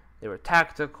major. They were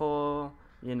tactical.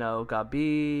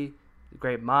 Gabi,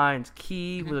 great minds.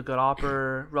 Key was a good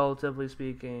opper, relatively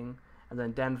speaking. And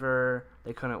then Denver,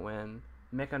 they couldn't win.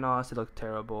 Mykonos, they looked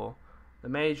terrible. The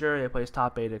major, they placed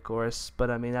top 8, of course.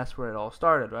 But, I mean, that's where it all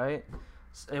started, right?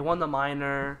 They won the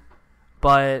minor,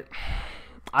 but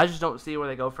I just don't see where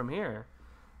they go from here.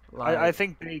 I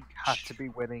think Big had to be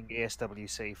winning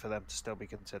ESWC for them to still be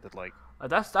considered like.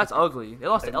 That's ugly. They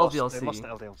lost to LDLC. They lost to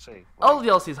LDLC. Like,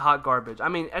 LDLC is hot garbage. I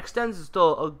mean, Extends is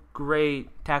still a great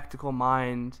tactical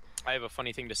mind. I have a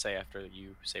funny thing to say after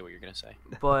you say what you're gonna say.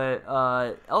 But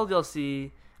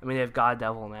LDLC, I mean, they have God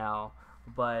Devil now,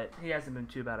 but he hasn't been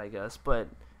too bad, I guess. But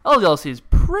LDLC is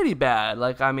pretty bad.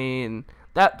 Like, I mean,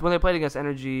 that when they played against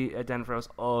Energy at Denver, it was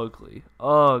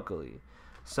ugly.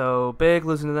 So Big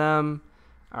losing to them.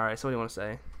 All right, so what do you want to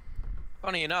say?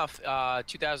 Funny enough,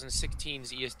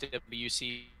 2016's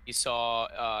ESWC saw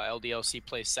LDLC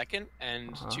play second,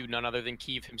 and to none other than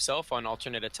Kiev himself on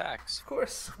alternate attacks. Of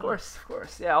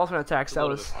course. Yeah, alternate attacks. That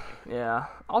was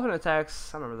alternate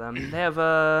attacks. I remember them. They have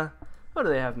what do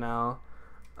they have now?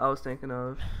 I was thinking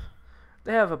of.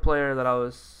 They have a player that I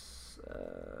was.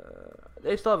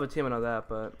 They still have a team, I know that,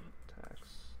 but.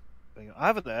 I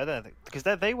haven't heard because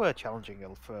they were challenging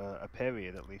for a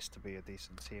period at least to be a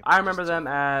decent team. I remember them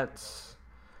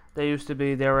they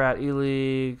were at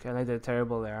ELEAGUE and they did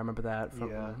terrible there. I remember that.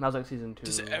 That was like season 2.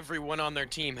 Just everyone on their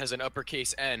team has an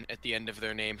uppercase N at the end of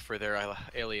their name for their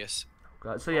alias.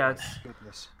 God. So yeah,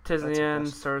 it's Tizian,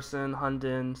 Sursen,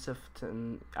 Hunden,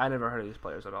 Sifton. I never heard of these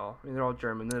players at all. I mean, they're all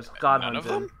German. There's God None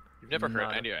Hunden. of them? You've never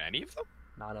heard any of them?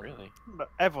 Not of them. Really?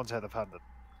 But everyone's heard of Hunden.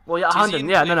 Well, yeah, Hunden.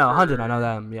 Yeah, Hunden. I know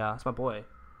them. Yeah, it's my boy.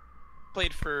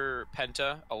 Played for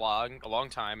Penta a long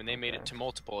time, and they made it to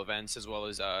multiple events as well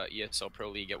as ESL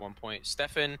Pro League at one point.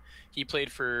 Stefan, he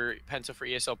played for Penta for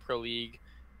ESL Pro League.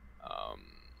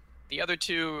 The other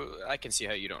two, I can see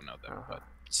how you don't know them, but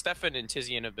Stefan and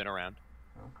Tizian have been around.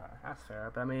 Okay, that's fair.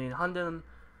 But I mean, Hunden.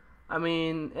 I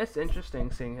mean, it's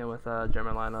interesting seeing him with a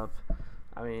German lineup.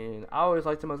 I mean, I always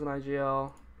liked him as an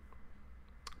IGL.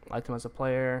 Liked him as a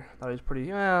player. Thought he was pretty.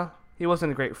 Yeah, he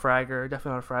wasn't a great fragger.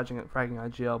 Definitely not a fragging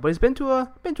IGL. But he's been to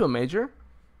a major.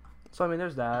 So I mean,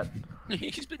 there's that.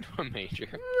 He's been to a major.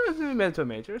 He's been to a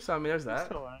major. So I mean, there's that.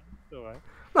 It's alright.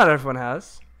 Not everyone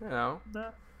has. No,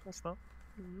 that's not.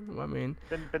 I mean,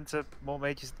 been to more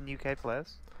majors than UK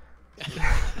players.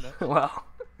 Well,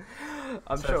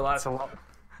 I'm sure a lot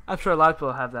of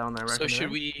people have that on their record. So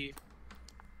should we?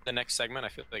 The next segment. I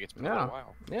feel like it's been a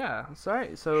while. Yeah, that's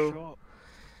right. So.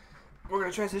 We're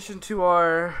going to transition to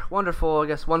our wonderful, I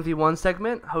guess, 1v1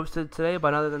 segment, hosted today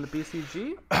by none other than the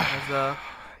BCG, as a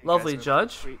lovely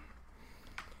judge.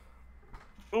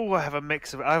 Oh, I have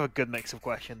a good mix of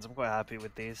questions. I'm quite happy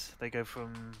with these. They go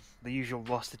from the usual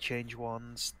roster change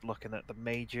ones, looking at the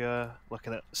major,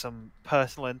 looking at some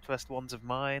personal interest ones of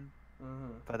mine.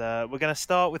 But we're going to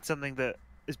start with something that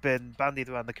has been bandied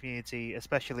around the community,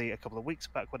 especially a couple of weeks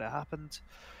back when it happened.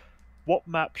 What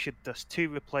map should Dust 2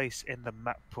 replace in the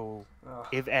map pool,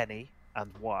 if any,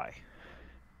 and why?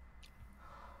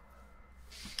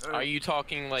 Are you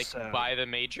talking by the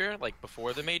major, like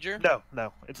before the major? No,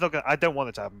 it's not. I don't want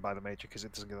it to happen by the major because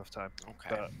it doesn't give enough time.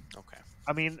 Okay.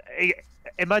 I mean,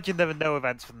 imagine there are no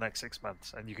events for the next 6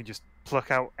 months, and you can just pluck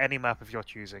out any map of your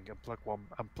choosing and pluck one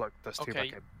and pluck Dust 2 back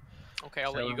in. Okay,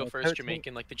 I'll let you go first,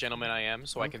 Jamaican, like the gentleman I am,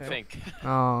 so I can think.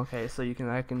 Oh, okay. So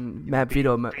I can map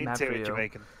veto map for you.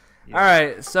 Jamaican. Yeah. All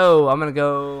right, so I'm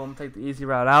gonna take the easy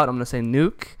route out. I'm gonna say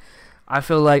Nuke. I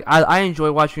feel like I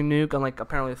enjoy watching Nuke, unlike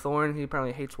apparently Thorn. He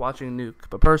apparently hates watching Nuke,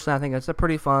 but personally, I think it's a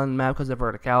pretty fun map because of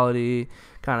verticality,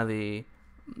 kind of the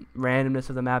randomness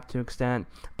of the map to an extent.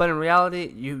 But in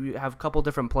reality, you have a couple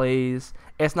different plays.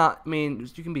 It's not. I mean,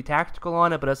 you can be tactical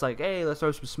on it, but it's like, hey, let's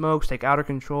throw some smokes, take outer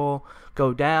control,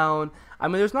 go down. I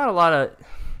mean, there's not a lot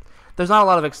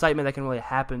of excitement that can really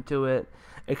happen to it.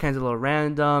 It kind of a little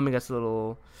random. It gets a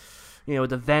little.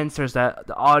 With the vents, there's the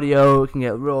audio can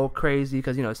get real crazy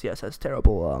because, CS has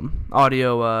terrible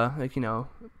audio,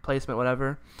 placement,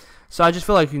 whatever. So I just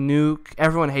feel like Nuke,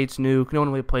 everyone hates Nuke. No one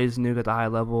really plays Nuke at the high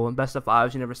level. In best of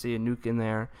 5s, you never see a Nuke in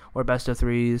there, or best of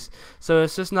 3s. So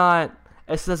it's just not,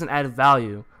 it doesn't add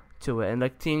value to it. And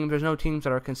like there's no teams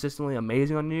that are consistently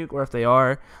amazing on Nuke, or if they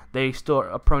are, they still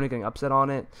are prone to getting upset on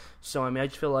it. So I mean, I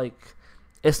just feel like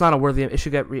it's not a worthy. It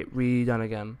should get redone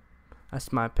again.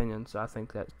 That's my opinion. So I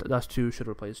think that Dust 2 should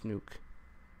replace Nuke.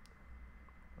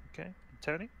 Okay,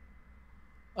 Tony.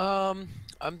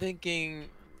 I'm thinking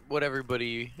what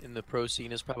everybody in the pro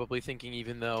scene is probably thinking,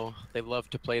 even though they love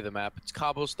to play the map. It's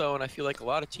Cobblestone. I feel like a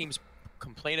lot of teams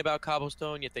complain about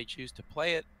Cobblestone, yet they choose to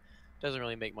play it. Doesn't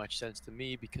really make much sense to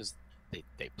me because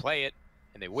they play it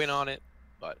and they win on it.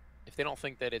 But if they don't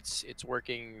think that it's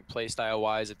working play style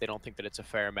wise, if they don't think that it's a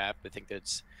fair map, they think that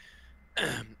it's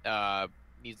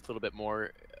needs a little bit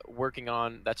more working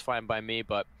on, that's fine by me.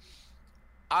 But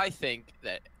I think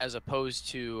that as opposed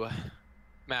to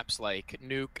maps like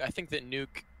Nuke, I think that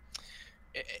Nuke,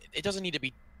 it doesn't need to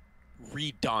be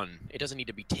redone. It doesn't need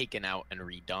to be taken out and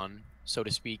redone, so to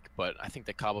speak. But I think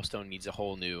that Cobblestone needs a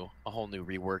whole new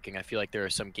reworking. I feel like there are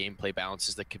some gameplay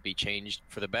balances that could be changed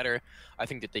for the better. I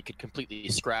think that they could completely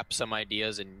scrap some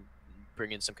ideas and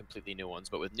bring in some completely new ones.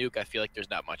 But with Nuke, I feel like there's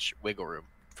not much wiggle room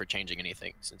for changing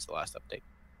anything since the last update.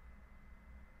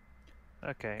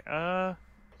 Okay,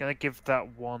 gonna give that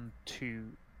one to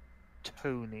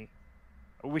Tony.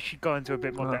 I wish you'd go into a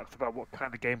bit more depth about what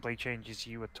kind of gameplay changes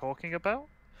you were talking about.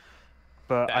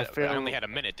 But I feel I only had a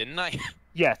minute, didn't I?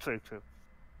 Yeah, true.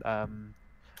 But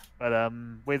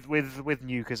with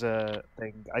Nuke as a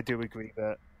thing, I do agree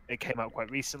that it came out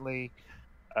quite recently.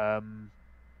 I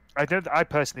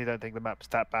personally don't think the map's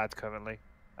that bad currently.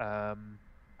 And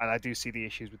I do see the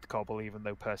issues with the Cobble, even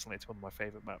though personally it's one of my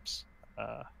favorite maps.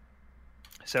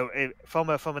 So from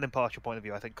an impartial point of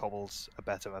view, I think Cobble's a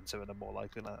better answer and a more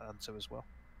likely answer as well.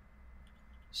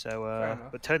 So,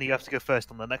 but Tony, you have to go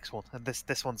first on the next one, and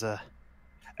this one's a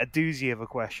doozy of a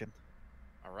question.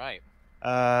 All right.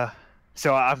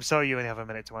 So I'm sorry you only have a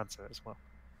minute to answer it as well.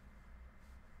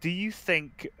 Do you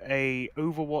think a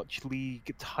Overwatch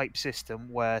League type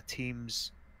system where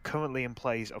teams currently in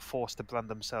place are forced to brand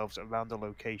themselves around a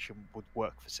location would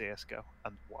work for CSGO,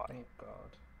 and why? Oh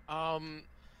God.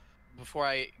 Before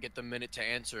I get the minute to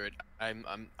answer it, I'm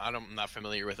not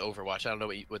familiar with Overwatch. I don't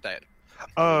know what that.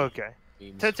 Oh, okay.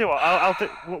 Tell you what,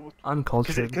 I'll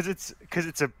Uncultured. because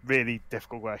it's a really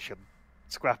difficult question.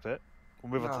 Scrap it.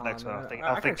 We'll move on to the next one.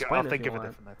 I'll think of a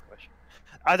different question.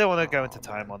 I don't want to go into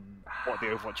time on what the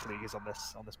Overwatch League is on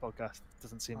this podcast. It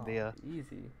doesn't seem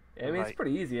easy. I mean, it's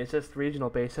pretty easy. It's just regional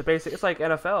based. So basically, it's like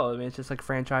NFL. I mean, it's just like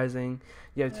franchising.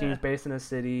 You have teams based in a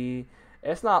city.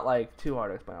 It's not like too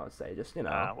hard to explain. I would say, just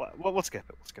we'll skip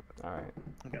it. All right.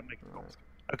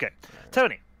 Okay.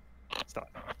 Tony, start.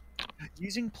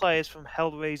 Using players from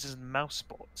Hellraiser's Mouse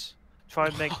Sports. Try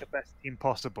and make the best team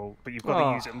possible, but you've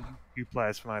got to use at least 2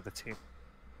 players from either team.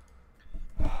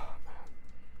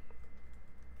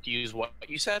 To use what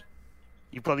you said?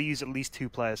 You've got to use at least 2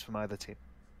 players from either team.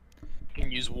 You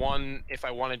can use one if I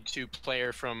wanted to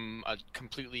player from a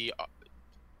completely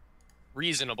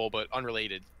reasonable but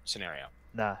unrelated scenario.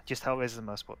 Nah, just Hellraiser's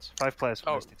Mouse Sports. 5 players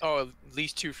from those 2 teams. Oh, at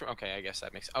least 2 from. Okay, I guess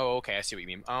that makes. Oh, okay, I see what you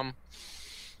mean.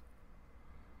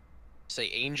 Say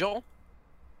Angel.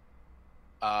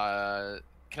 Can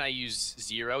I use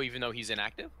Zero even though he's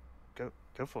inactive?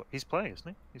 Go for it. He's playing, isn't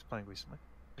he? He's playing recently.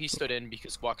 He stood in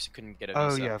because Guaxa couldn't get a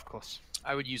visa. Oh yeah, of course.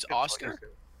 I would use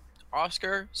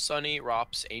Oscar, Sunny,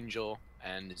 Rops, Angel,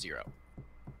 and Zero.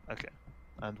 Okay.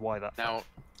 And why that? Now,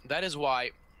 that is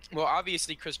why. Well,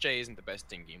 obviously, Chris J isn't the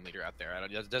best in-game leader out there.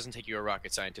 It doesn't take you a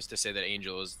rocket scientist to say that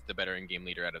Angel is the better in-game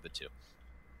leader out of the 2.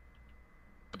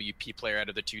 WP player out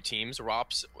of the 2 teams.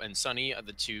 Rops and Sunny are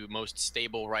the 2 most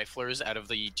stable riflers out of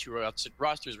the 2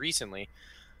 rosters recently.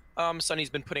 Sunny's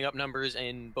been putting up numbers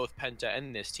in both Penta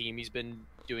and this team. He's been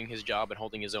doing his job and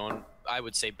holding his own, I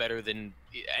would say, better than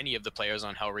any of the players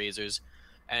on Hellraisers.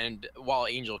 And while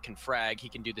Angel can frag, he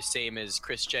can do the same as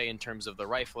Chris J in terms of the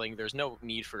rifling. There's no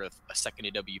need for a second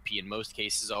AWP in most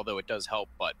cases, although it does help.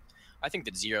 But I think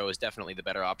that Zero is definitely the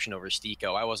better option over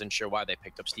Stiko. I wasn't sure why they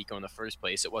picked up Stiko in the first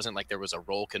place. It wasn't like there was a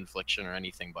role confliction or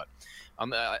anything. But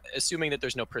assuming that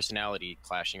there's no personality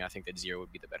clashing, I think that Zero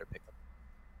would be the better pickup.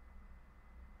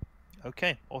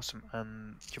 Okay, awesome.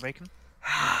 And Jamaican?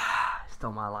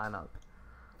 Still my lineup,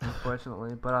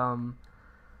 unfortunately. But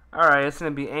alright, it's gonna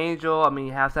be Angel. I mean,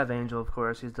 you have to have Angel, of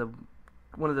course. He's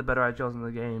one of the better IGLs in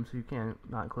the game, so you can't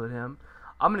not include him.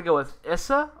 I'm gonna go with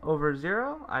Issa over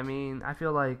Zero. I mean, I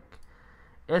feel like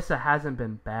Issa hasn't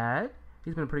been bad.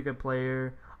 He's been a pretty good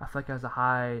player. I feel like he has a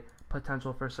high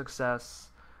potential for success,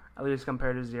 at least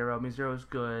compared to Zero. I mean, Zero is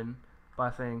good, but I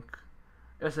think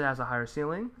Issa has a higher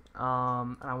ceiling.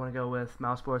 And I want to go with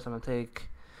Mouse Sports. I'm going to take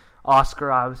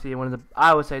Oscar, obviously, one of the,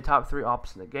 I would say, top 3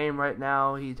 ops in the game right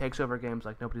now. He takes over games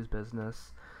like nobody's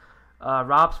business.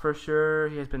 Rob's for sure.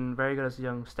 He has been very good as a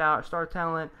young star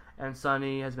talent, and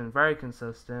Sonny has been very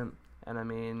consistent. And I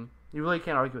mean, you really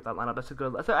can't argue with that lineup.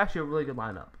 That's actually a really good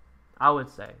lineup, I would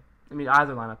say. I mean,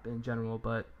 either lineup in general,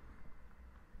 but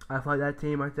I feel like that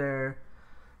team right there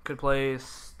could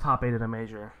place top 8 in a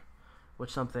major,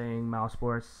 which something Mouse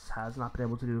Sports has not been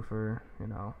able to do for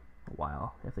a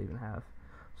while, if they even have.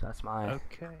 So that's my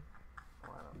Okay.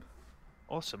 lineup.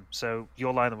 Awesome. So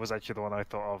your lineup was actually the one I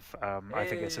thought of. I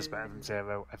think this is better than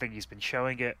Zero. I think he's been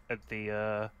showing it at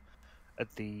the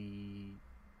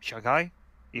Shanghai,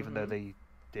 even though they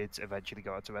did eventually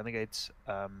go out to Renegades.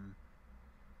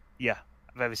 Yeah,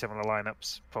 very similar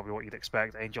lineups. Probably what you'd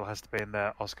expect. Angel has to be in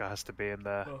there. Oscar has to be in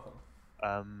there.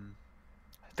 I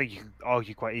think you can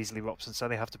argue quite easily Rops and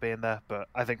Sonny have to be in there, but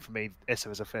I think for me, Issa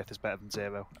as a 5th is better than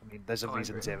Zero. I mean, there's a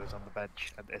reason agree. Zero's on the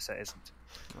bench and Issa isn't.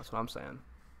 That's what I'm saying.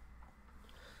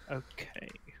 Okay,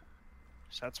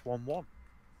 so that's 1-1.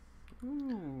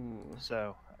 Ooh.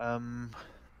 So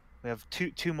we have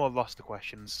two more roster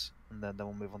questions, and then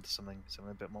we'll move on to something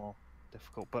a bit more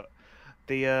difficult. But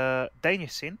the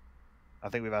Danish scene, I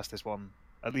think we've asked this one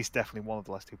at least definitely one of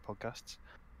the last 2 podcasts.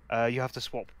 You have to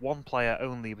swap one player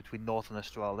only between North and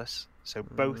Astralis, so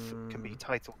both can be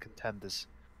title contenders.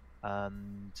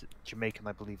 And Jamaican,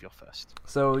 I believe you're first.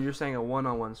 So you're saying a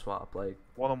one-on-one swap, like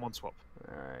One-on-one swap.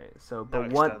 all right. So No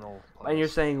but one, external and you're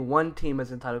players. saying one team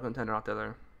is a title contender, not the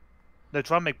other. No,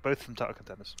 try and make both of them title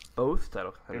contenders. Both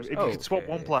title contenders. If you could swap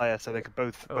one player, so they could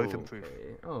both improve.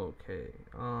 Okay.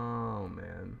 Oh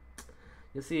man.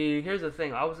 You see, here's the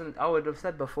thing. I would have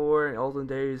said before in olden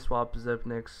days, swap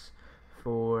Zipnix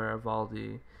for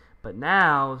Valdi, but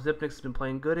now Zipnix has been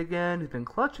playing good again. He's been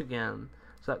clutch again,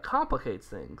 so that complicates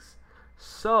things.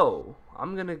 So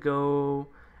I'm gonna go.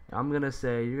 I'm gonna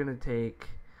say you're gonna take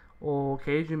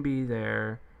Cajun B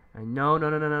there, and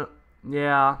no.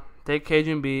 Yeah, take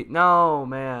Cajun B. No,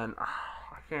 man, I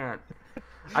can't.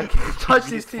 I can't touch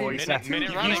these teams.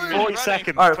 Minute running. 40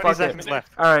 seconds. All right, 20 fuck seconds it.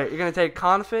 left. All right, you're gonna take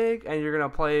Config and you're gonna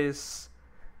place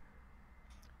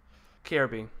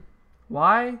KRB.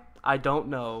 Why? I don't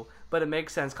know, but it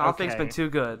makes sense. Config's been Okay. too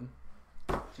good.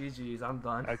 GG's, I'm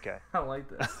done. Okay. I don't like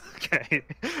this. Okay.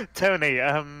 Tony,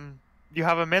 you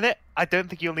have a minute. I don't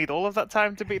think you'll need all of that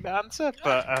time to beat the answer,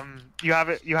 but you have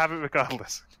it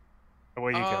regardless.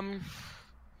 Away you go.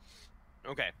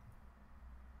 Okay.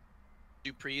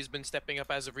 Dupree has been stepping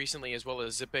up as of recently, as well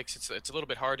as Zipix. It's a little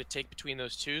bit hard to take between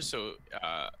those two, so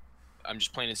I'm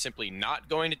just plain and simply not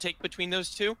going to take between those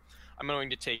two. I'm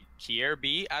going to take Kier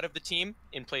B out of the team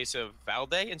in place of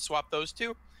Valde and swap those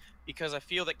two, because I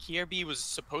feel that Kier B was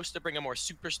supposed to bring a more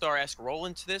superstar-esque role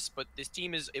into this, but this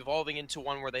team is evolving into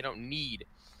one where they don't need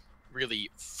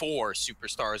really 4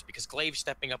 superstars, because Glaive's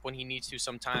stepping up when he needs to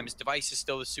sometimes. Device is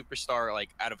still the superstar,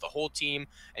 like, out of the whole team,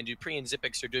 and Dupree and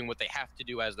Zipix are doing what they have to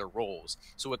do as their roles.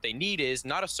 So what they need is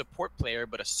not a support player,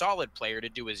 but a solid player to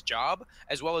do his job,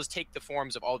 as well as take the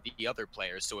forms of all the other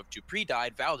players. So if Dupree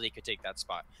died, Valde could take that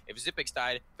spot. If Zipix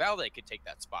died, Valde could take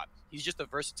that spot. He's just a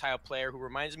versatile player who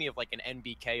reminds me of like an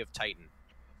NBK of Titan.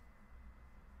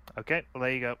 Okay, well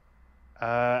there you go.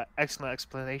 Excellent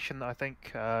explanation, I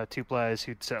think. 2 players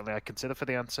who certainly I consider for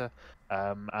the answer.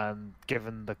 And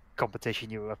given the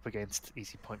competition you were up against,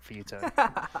 easy point for you, Tony.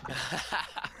 I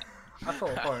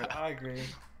fall apart. I agree.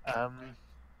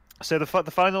 So the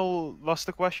final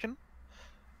roster question,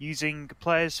 using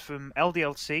players from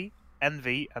LDLC,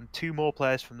 NV, and 2 more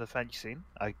players from the French scene.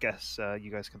 I guess you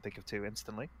guys can think of 2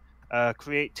 instantly.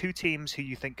 Create 2 teams who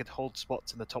you think could hold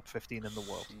spots in the top 15 in the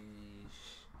world.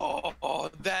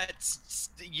 Oh, that's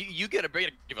you gotta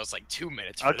give us like 2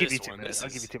 minutes for I'll give this you 2 one. minutes. This I'll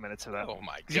is- give you 2 minutes for that. Oh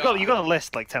my god! You got a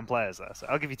list like 10 players there, so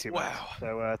I'll give you 2 minutes. Wow.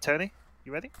 So Tony,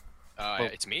 you ready?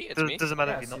 It's me. It's me. Doesn't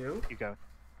matter Yes, if you're you. not. You go.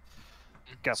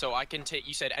 Go. So I can take.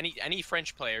 You said any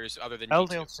French players other than G2.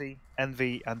 LDLC,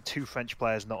 NV, and 2 French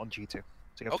players not on G2. So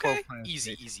you have Okay, 12 players.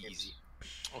 easy.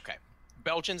 Okay,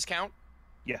 Belgians count.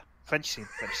 Yeah, French scene.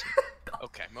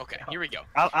 Okay, here we go.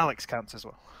 Alex counts as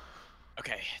well.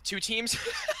 Okay, 2 teams.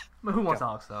 Who wants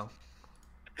Alex though?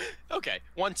 Okay,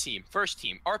 1 team. First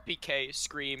team: RPK,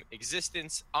 Scream,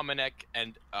 Existence, Amanek,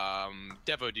 and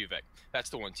Devo Duvek. That's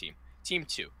the 1 team. Team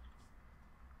 2: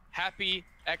 Happy,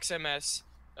 XMS,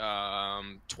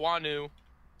 Twanu,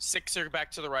 Sixer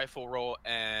back to the rifle roll,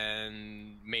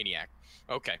 and Maniac.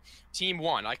 Okay, Team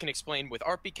 1. I can explain with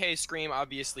RPK, Scream,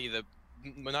 obviously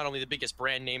not only the biggest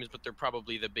brand names, but they're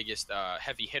probably the biggest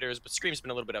heavy hitters. But Scream's been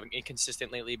a little bit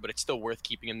inconsistent lately, but it's still worth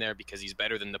keeping him there because he's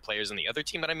better than the players on the other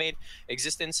team that I made.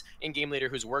 Existence, in-game leader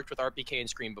who's worked with RPK and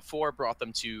Scream before, brought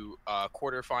them to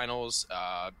quarterfinals,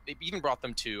 even brought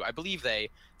them to, I believe they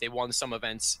won some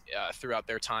events throughout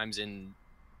their times in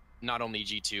not only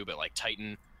G2 but like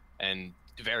Titan and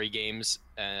Very Games,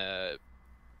 Amanek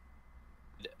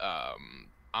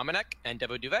and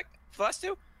Devo Duvek for the last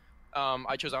two.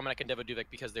 I chose Amanek and Devo Duvek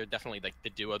because they're definitely like the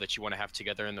duo that you want to have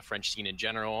together in the French scene in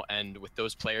general. And with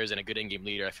those players and a good in-game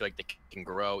leader, I feel like they can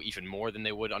grow even more than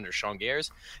they would under Sean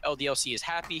Gayers. LDLC is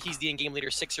happy. He's the in-game leader.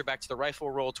 Sixer back to the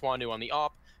rifle role. Twanu on the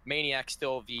op. Maniac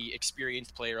still the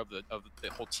experienced player of the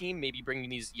whole team, maybe bringing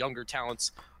these younger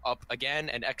talents up again.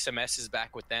 And XMS is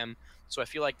back with them. So I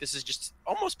feel like this is just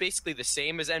almost basically the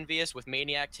same as Envious, with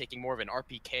Maniac taking more of an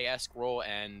RPK-esque role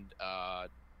and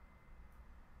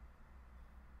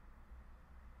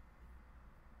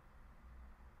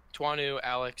Twanu,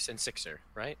 Alex, and Sixer,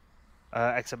 right?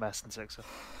 XMS and Sixer.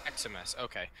 XMS,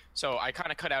 okay. So I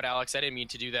kind of cut out Alex. I didn't mean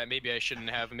to do that. Maybe I shouldn't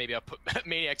have. Maybe I'll put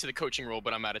Maniac to the coaching role,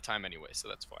 but I'm out of time anyway, so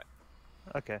that's fine.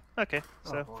 Okay.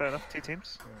 So fair enough. 2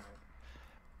 teams.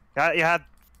 Yeah,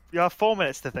 you have 4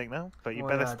 minutes to think now, but you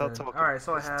better start talking. All right,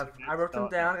 so I wrote them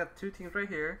down. I got 2 teams right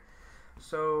here.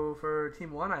 So for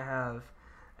team 1, I have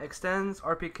Extends,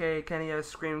 RPK, Kenya,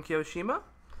 Scream, Kiyoshima,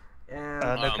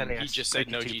 and no Kenya. He just said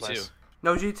no G2.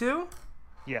 No G2?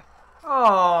 Yeah.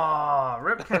 Oh,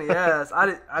 rip Kenny. Yes, I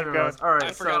didn't realize. All right,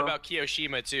 I forgot about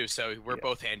Kiyoshima too, so we're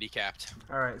both handicapped.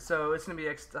 All right, so it's gonna be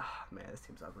man, this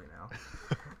team's ugly now.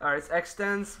 All right, it's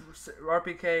Extends,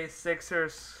 RPK,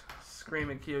 Sixers,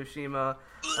 Scream, and Kiyoshima.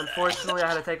 Unfortunately,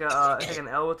 I had to take an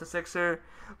L with the Sixer,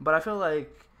 but I feel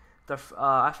like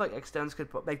Extends could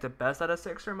make the best out of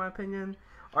Sixer in my opinion.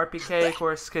 RPK, of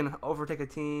course, can overtake a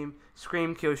team.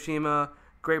 Scream, Kiyoshima,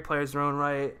 great players in their own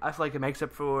right. I feel like it makes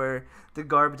up for the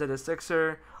garbage of the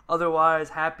Sixer. Otherwise,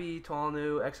 Happy,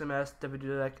 Twanu, XMS,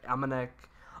 WDEC, Amanek.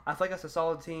 I feel like that's a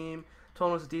solid team.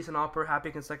 Twanu's a decent opper. Happy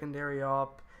can secondary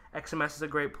op. XMS is a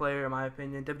great player in my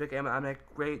opinion. WDEC, Amanek,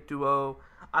 great duo.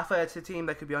 I feel like it's a team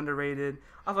that could be underrated.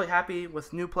 I feel like Happy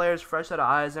with new players, fresh set of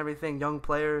eyes and everything, young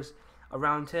players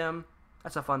around him.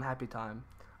 That's a fun, happy time.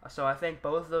 So I think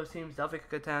both of those teams definitely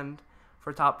could contend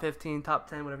for top 15, top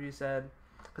 10, whatever you said.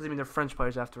 Because, I mean, they're French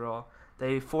players after all.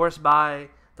 They force by.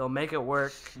 They'll make it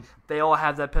work. They all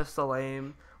have that pistol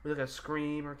aim. We look at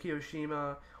Scream or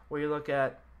Kiyoshima, or you look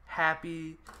at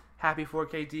Happy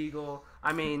 4K Deagle.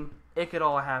 I mean, it could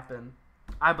all happen.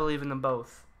 I believe in them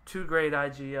both. 2 great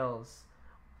IGLs.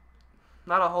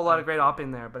 Not a whole lot of great op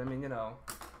in there, but, I mean,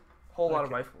 whole lot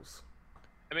of rifles.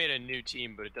 I made a new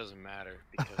team, but it doesn't matter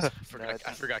because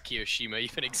I forgot Kiyoshima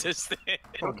even existed.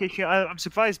 Okay, I'm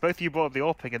surprised both of you brought up the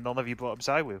Orping and none of you brought up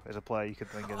Zywoo as a player you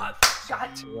could bring in. I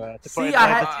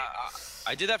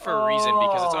did that for a reason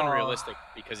because it's unrealistic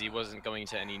because he wasn't going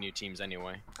to any new teams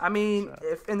anyway. I mean,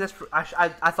 if in this,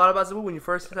 I thought about Zywoo when you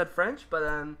first said French, but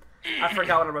then I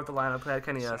forgot when I wrote the lineup because I had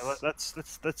Kenny S. So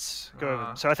let's go over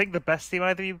them. So I think the best team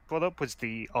either of you brought up was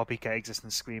the RPK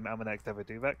Existence Scream Amanek Devo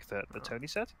Duvek that Tony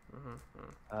said.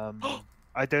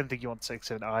 I don't think you want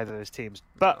Sixer in either of those teams,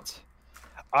 but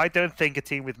I don't think a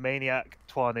team with Maniac,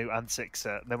 Twanu, and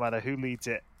Sixer, no matter who leads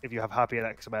it, if you have Happy and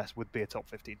XMS, would be a top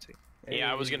 15 team.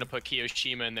 Yeah, I was gonna put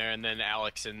Kiyoshima in there, and then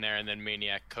Alex in there, and then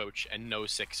Maniac coach, and no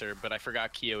Sixer. But I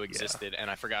forgot Kiyo existed, and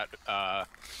I forgot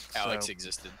Alex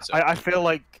existed. So. I feel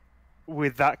like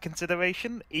with that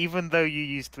consideration, even though you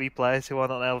use 3 players who are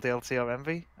not LDLT or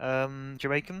Envy,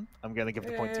 Jamaican, I'm gonna give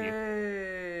the point to you.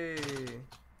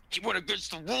 You went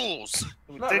against the rules.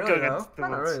 Not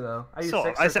really though.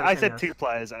 I said 2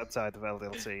 players outside of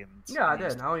LDLT. And yeah, I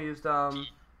did. I only used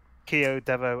Kiyo,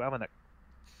 Devo, Amanek.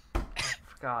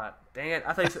 God, dang it!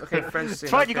 I thought you said, okay, French. It's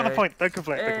fine. You got a point. Don't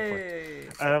complain.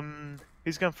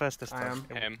 Who's going first this time?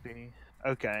 Him.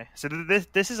 Okay, so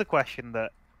this is a question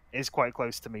that is quite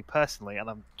close to me personally, and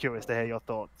I'm curious to hear your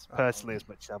thoughts personally as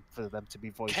much as for them to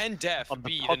be voiced. Can Def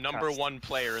be the #1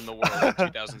 player in the world in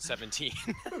 2017?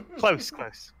 Close.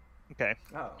 Okay.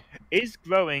 Oh. Is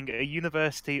growing a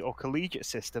university or collegiate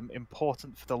system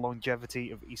important for the longevity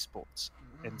of esports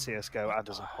in CSGO and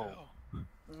as a whole?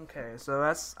 Okay, so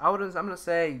I'm gonna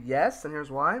say yes, and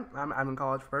here's why. I'm in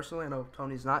college personally. I know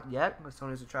Tony's not yet, because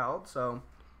Tony's a child. So,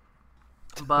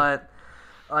 but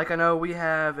like I know we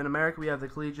have in America, we have the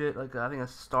collegiate, like I think a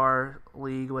Star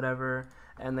League, whatever,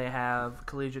 and they have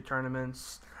collegiate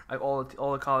tournaments. Like all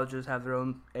the colleges have their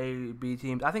own A, B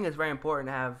teams. I think it's very important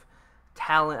to have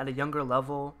talent at a younger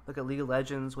level. Look at League of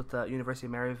Legends with the University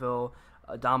of Maryville,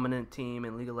 a dominant team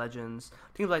in League of Legends,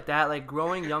 teams like that. Like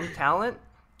growing young talent.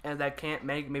 And that can't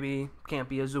be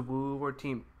a Zywoo or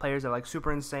team players that are like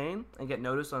super insane and get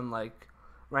noticed on like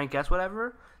rank S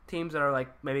whatever. Teams that are like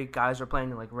maybe guys are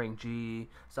playing in like rank G,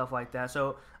 stuff like that.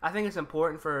 So I think it's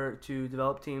important to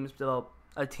develop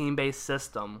a team-based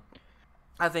system.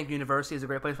 I think university is a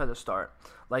great place for that to start.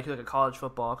 Like a college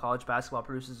football, college basketball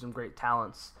produces some great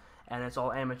talents, and it's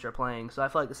all amateur playing. So I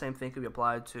feel like the same thing could be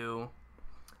applied to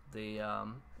the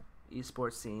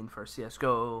esports scene for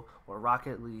CSGO or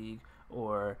Rocket League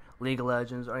or League of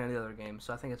Legends or any other games.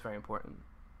 So I think it's very important.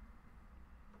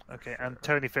 Okay, and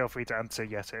Tony, feel free to answer.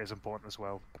 Yes, it is important as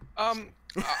well. I'm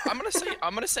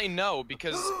gonna say no,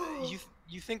 because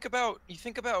you think about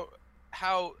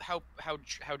how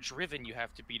driven you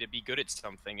have to be good at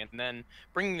something, and then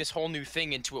bringing this whole new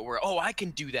thing into it where, oh, I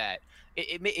can do that.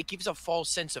 It gives a false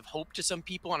sense of hope to some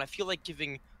people, and I feel like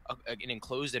giving an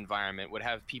enclosed environment would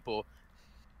have people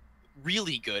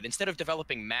really good. Instead of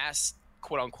developing mass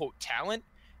quote unquote talent,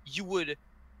 you would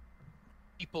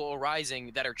people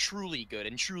arising that are truly good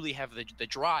and truly have the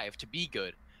drive to be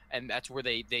good, and that's where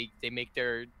they make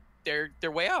their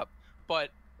way up.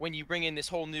 But when you bring in this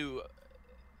whole new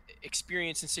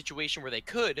experience and situation where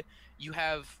you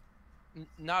have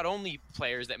not only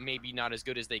players that may be not as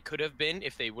good as they could have been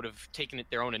if they would have taken it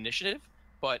their own initiative,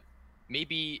 but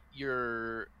maybe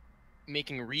you're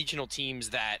making regional teams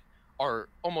that are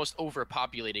almost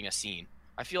overpopulating a scene.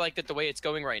 I feel like that the way it's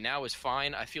going right now is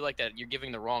fine. I feel like that you're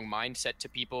giving the wrong mindset to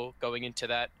people going into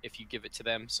that if you give it to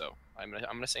them. So I'm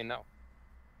gonna say no.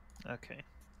 Okay.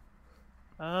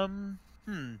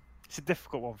 It's a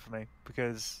difficult one for me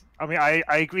because I mean I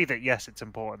agree that yes, it's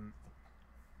important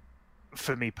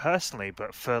for me personally,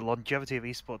 but for longevity of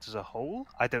esports as a whole,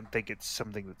 I don't think it's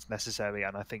something that's necessary.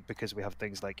 And I think because we have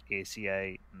things like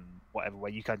ACA and whatever, where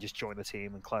you can just join the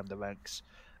team and climb the ranks,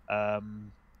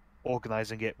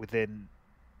 organizing it within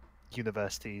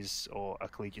universities or a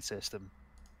collegiate system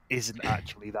isn't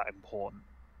actually that important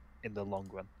in the long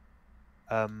run.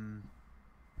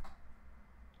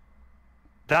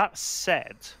 That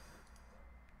said,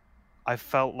 I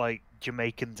felt like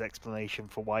Jamaican's explanation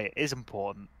for why it is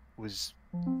important was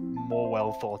more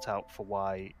well thought out for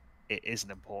why it isn't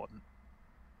important.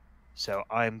 So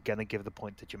I'm gonna give the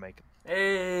point to Jamaican. Hey,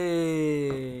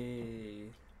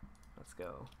 let's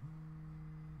go.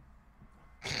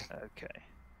 Okay.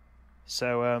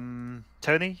 So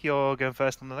Tony, you're going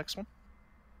first on the next one.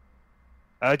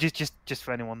 Just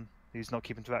for anyone who's not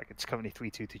keeping track, it's currently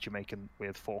 3-2 to Jamaican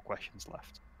with 4 questions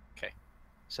left. Okay.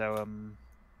 So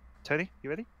Tony, you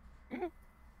ready? Mm-hmm.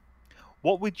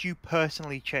 What would you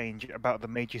personally change about the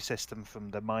major system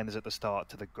from the minors at the start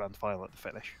to the grand final at the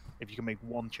finish? If you can make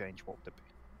one change, what would it be?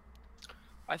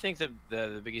 I think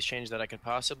the biggest change that I could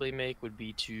possibly make would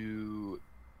be to...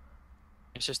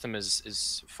 The system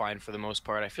is fine for the most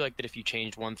part. I feel like that if you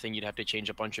changed one thing, you'd have to change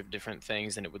a bunch of different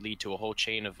things, and it would lead to a whole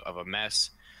chain of a mess.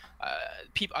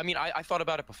 I thought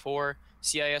about it before.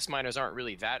 CIS minors aren't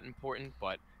really that important,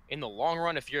 but in the long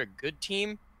run, if you're a good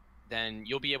team, then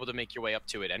you'll be able to make your way up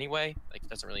to it anyway. Like, it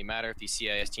doesn't really matter if these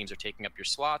CIS teams are taking up your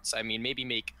slots. I mean, maybe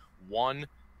make one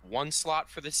slot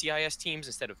for the CIS teams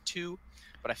instead of 2.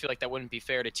 But I feel like that wouldn't be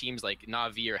fair to teams like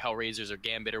Na'Vi or Hellraisers or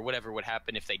Gambit or whatever would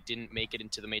happen if they didn't make it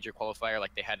into the major qualifier,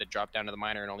 like they had to drop down to the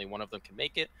minor and only one of them can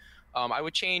make it. I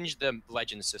would change the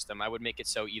Legends system. I would make it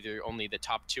so either only the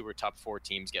top 2 or top 4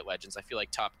 teams get Legends. I feel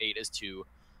like top 8 is too...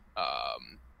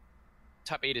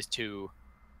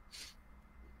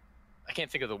 I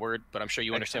can't think of the word, but I'm sure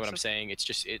you understand what I'm saying. It's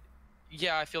just...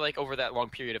 Yeah, I feel like over that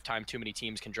long period of time, too many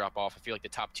teams can drop off. I feel like the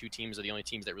top 2 teams are the only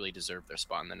teams that really deserve their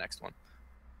spot in the next one.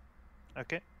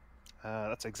 Okay.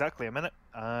 That's exactly a minute.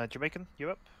 Jamaican, you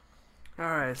up?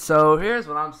 Alright, so here's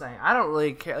what I'm saying. I don't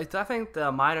really care. Like, I think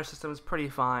the minor system is pretty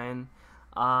fine.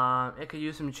 It could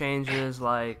use some changes,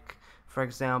 like, for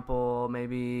example,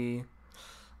 maybe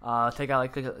take out,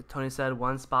 like Tony said,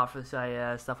 1 spot for the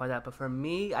CIS, stuff like that. But for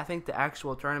me, I think the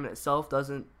actual tournament itself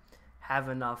doesn't have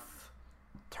enough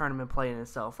tournament play in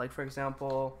itself. Like, for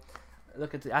example,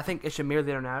 I think it should mirror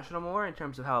the international more in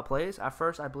terms of how it plays. At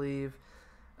first, I believe...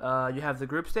 you have the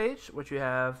group stage, which you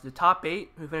have the top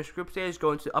 8 who finish group stage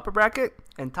go into upper bracket,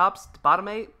 and bottom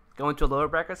 8 go into a lower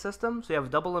bracket system. So you have a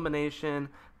double elimination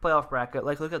playoff bracket.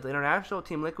 Like, look at the international.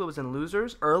 Team Liquid was in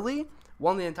losers early,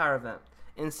 won the entire event.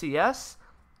 In CS,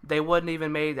 they wouldn't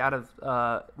even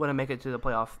wouldn't make it to the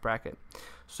playoff bracket.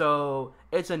 So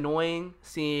it's annoying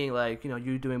seeing, like,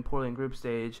 you doing poorly in group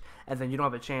stage, and then you don't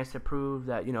have a chance to prove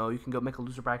that, you can go make a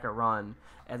loser bracket run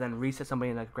and then reset somebody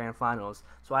in the grand finals.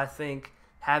 So I think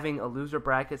having a loser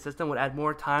bracket system would add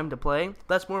more time to play,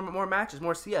 more matches,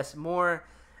 more CS,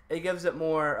 it gives it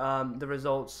more the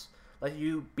results, like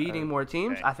you beating more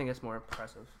teams. I think it's more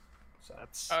impressive. So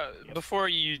that's before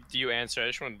you answer, I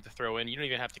just wanted to throw in, you don't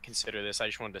even have to consider this, I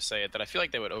just wanted to say it, that I feel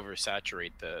like they would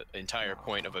oversaturate the entire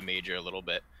point of a major a little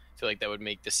bit. I feel like that would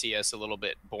make the CS a little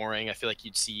bit boring. I feel like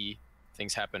you'd see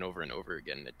things happen over and over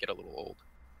again and it'd get a little old.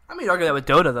 I mean, you argue that with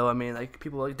Dota though. I mean, like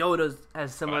people like Dota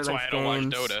has similar That's why like I don't watch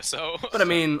games. Dota. So, But I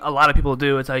mean, a lot of people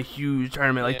do. It's a huge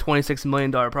tournament, like Yeah. $26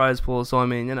 million prize pool. So I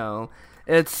mean, you know,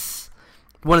 it's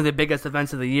one of the biggest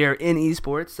events of the year in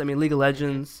esports. I mean, League of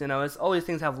Legends. You know, it's all these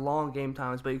things have long game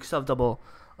times, but you still have double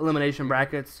elimination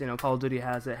brackets. You know, Call of Duty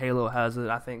has it, Halo has it.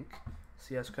 I think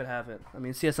CS could have it. I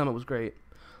mean, CS Summit was great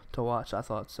to watch. I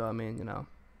thought so. I mean, you know.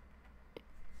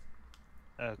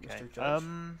 Okay. Mr. Judge.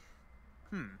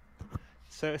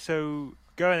 So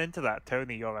going into that,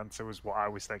 Tony, your answer was what I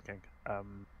was thinking.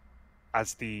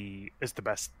 As the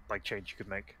best like change you could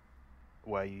make,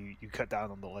 where you cut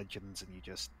down on the legends and you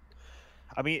just.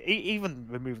 I mean, even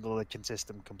removing the legend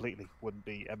system completely wouldn't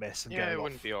be amiss. And Yeah, going it off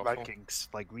wouldn't be awful. rankings,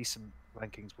 like recent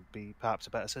rankings, would be perhaps a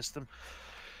better system.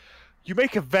 You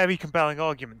make a very compelling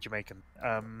argument, Jamaican.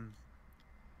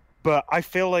 But I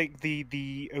feel like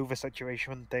the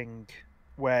oversaturation thing,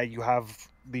 where you have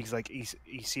these like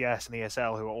ECS and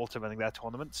ESL who are also running their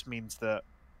tournaments, means that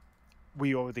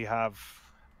we already have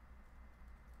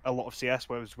a lot of CS,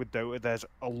 whereas with Dota there's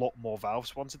a lot more Valve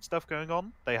sponsored stuff going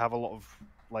on. They have a lot of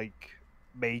like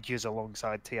majors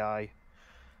alongside TI,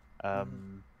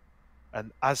 and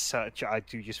as such, I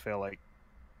do just feel like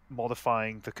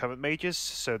modifying the current majors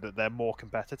so that they're more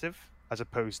competitive, as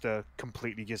opposed to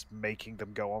completely just making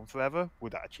them go on forever,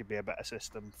 would actually be a better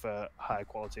system for higher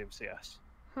quality of CS.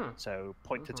 So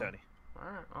point to Tony.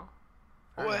 Alright, well.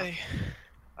 fair enough. Boy.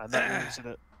 And that moves it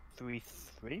at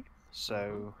 3-3.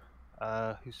 So,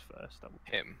 who's first? That would...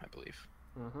 Him, I believe.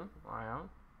 I am.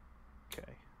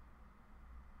 Okay.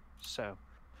 So,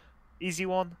 easy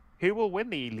one. Who will win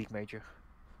the ELEAGUE Major?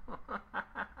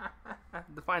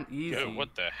 Define easy. Yo,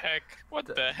 what the heck? What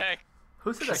the heck?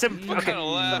 Who said that? Simple. I'm gonna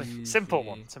laugh. Simple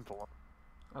one. Simple one.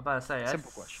 I'm about to say that's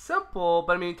Simple question. simple,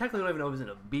 but I mean, technically, we don't even know who's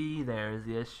gonna be there. Is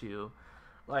the issue?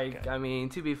 Like, Okay. I mean,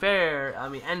 to be fair, I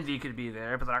mean, Envy could be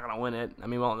there, but they're not gonna win it. I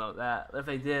mean, we all know that. If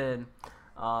they did,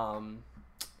 I'll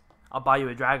buy you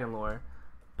a Dragon Lore.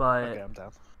 But Okay, I'm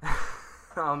down.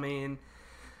 I mean,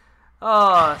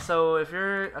 so if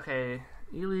you're okay,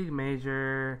 ELEAGUE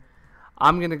Major,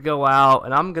 I'm gonna go out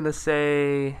and I'm gonna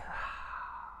say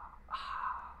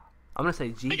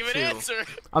G2. Think of an answer.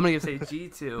 I'm gonna say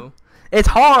G2. It's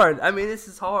hard. I mean, this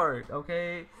is hard.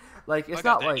 Okay, like it's I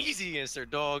got not the like easy answer,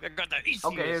 dog. I got the easy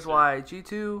okay. Here's answer. why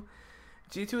G2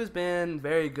 has been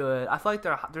very good. I feel like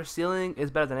their ceiling is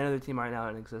better than any other team right now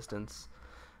in existence.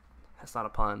 That's not a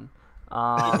pun.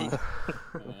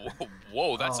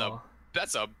 Whoa, that's Oh.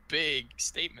 that's a big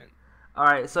statement. All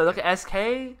right, so look at SK.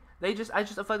 I just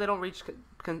feel like they don't reach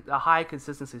a high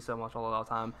consistency so much all the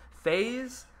time.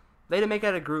 FaZe, they didn't make it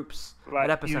out of groups Right,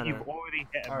 at Epicenter. you've already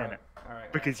hit a All right, minute all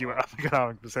right. because you were up and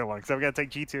down for so long. So we're going to take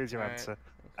G2 as your Alright, answer. okay.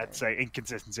 I'd say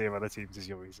inconsistency of other teams is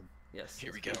your reason. Yes.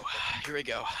 Here we yes, go. yes. Here we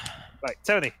go. Right,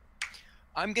 Tony.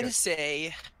 I'm gonna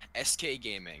say SK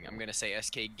Gaming. I'm gonna say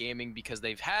SK Gaming because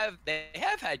they have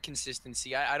had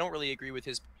consistency. I don't really agree with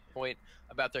his point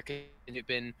about their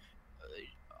been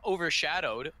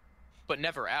overshadowed, but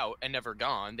never out and never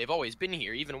gone. They've always been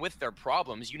here, even with their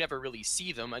problems. You never really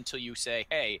see them until you say,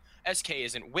 "Hey, SK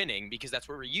isn't winning," because that's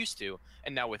what we're used to.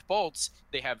 And now with Bolts,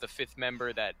 they have the fifth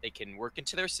member that they can work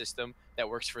into their system that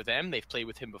works for them. They've played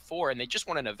with him before, and they just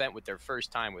won an event with their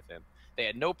first time with him. They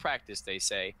had no practice, they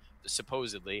say,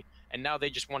 supposedly, and now they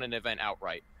just won an event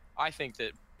outright. I think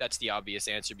that that's the obvious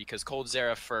answer because Cold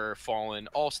Zerif, Fallen,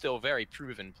 all still very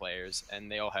proven players, and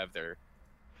they all have their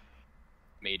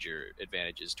major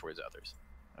advantages towards others.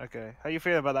 Okay, how you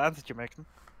feeling about that answer, Jamaican?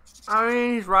 I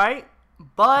mean, he's right,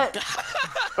 but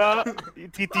But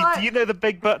do you know the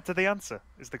big but to the answer?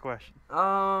 Is the question.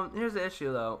 here's the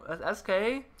issue though.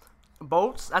 SK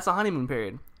Bolts, that's a honeymoon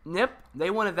period. Nip,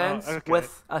 they won events okay.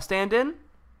 with a stand-in,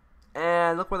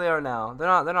 and look where they are now.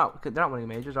 They're not winning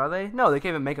majors, are they? No, they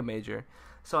can't even make a major.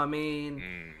 So I mean,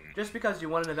 just because you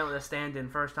won an event with a stand-in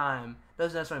first time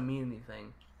doesn't necessarily mean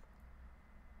anything.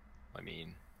 I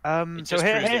mean, So just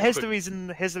proves here's it the reason.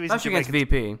 Here's the reason. Especially against Jamaican,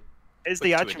 VP. here's quick the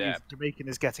to actual reason adapt. Jamaican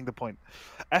is getting the point.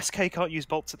 SK can't use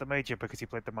bolts at the major because he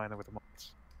played the minor with the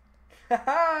mods.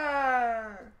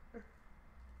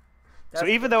 So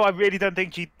even though I really don't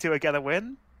think G2 are gonna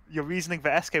win, your reasoning for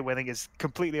SK winning is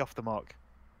completely off the mark.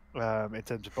 In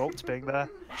terms of bolts being there,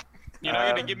 you're not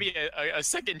gonna give me a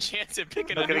second chance at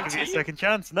picking I'm a not new gonna give you a team? second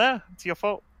chance. No, it's your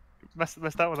fault. Messed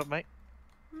that one up, mate.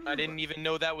 I didn't even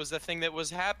know that was the thing that was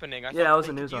happening. I Yeah, thought that was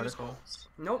they a news could use article. bolts.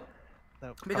 Nope.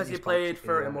 No, Because can't he use bolts played in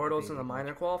for the Immortals in the ELEAGUE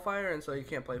minor qualifier, and so you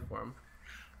can't play for him.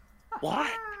 What?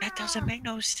 That doesn't make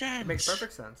no sense. It makes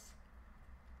perfect sense.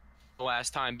 The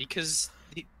last time because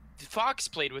Fox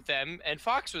played with them and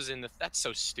Fox was in the. That's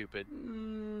so stupid.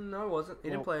 No, it wasn't. He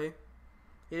didn't Well- play.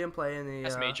 He didn't play in the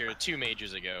Last major, 2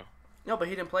 majors ago. No, but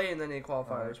he didn't play in any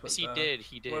qualifiers. Yes, he did.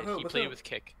 He did. He played with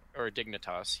Kick or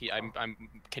Dignitas. I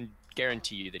can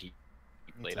guarantee you that he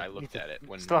played. I looked at it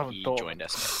when he joined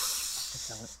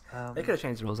us. They could have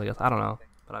changed the rules, I guess. I don't know,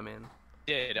 but I mean,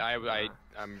 did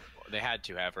they had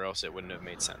to have, or else it wouldn't have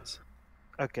made sense.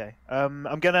 Okay.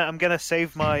 I'm gonna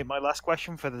save my last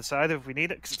question for the side if we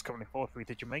need it, because it's coming 4-3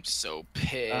 to Jamaica. So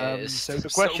pissed. So the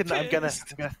question that I'm gonna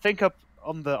think up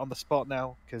on the spot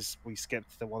now, because we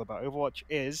skipped the one about Overwatch,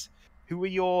 is who are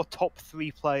your top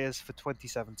 3 players for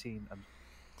 2017?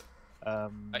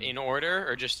 And in order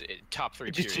or just top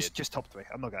 3? Just top 3.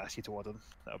 I'm not gonna ask you to order them.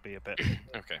 That would be a bit.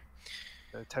 Okay.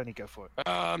 So, Tony, go for it.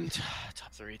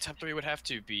 Top 3. Top 3 would have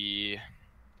to be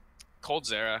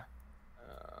coldzera.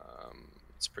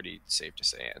 It's pretty safe to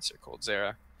say answer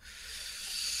coldzera,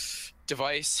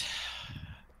 Device,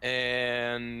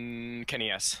 and Kenny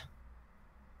S.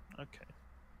 Okay.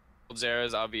 coldzera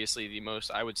is obviously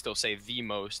I would still say the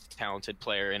most talented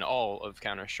player in all of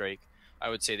Counter-Strike. I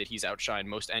would say that he's outshined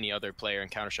most any other player in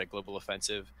Counter-Strike Global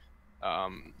Offensive.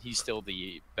 He's still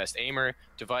the best aimer.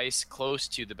 Device, close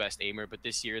to the best aimer, but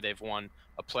this year they've won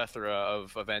a plethora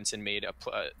of events and made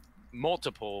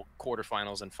multiple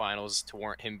quarterfinals and finals to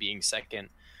warrant him being second.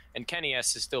 And Kenny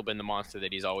S has still been the monster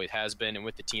that he's always has been, and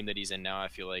with the team that he's in now, I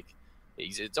feel like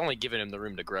it's only given him the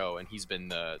room to grow, and he's been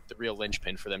the real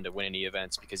linchpin for them to win any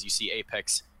events, because you see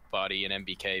Apex, Body, and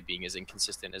MBK being as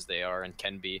inconsistent as they are and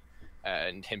can be,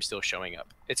 and him still showing up.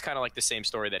 It's kind of like the same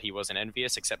story that he was in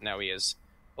Envious, except now he has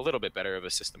a little bit better of a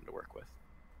system to work with.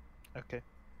 Okay.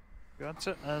 Good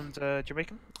answer. And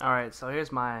Jamaican? Alright, so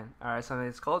here's mine. Alright, so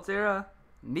it's coldzera,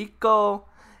 Nico,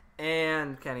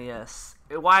 and Kenny S.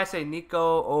 Why I say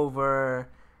Nico over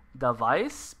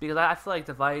Device? Because I feel like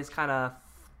Device kind of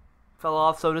fell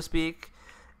off, so to speak,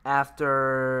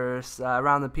 after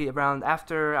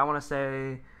after I want to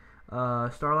say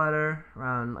StarLadder,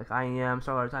 around like IEM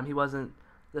StarLadder time. He wasn't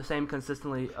the same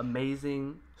consistently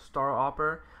amazing star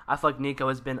opper. I feel like Nico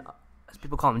has been, as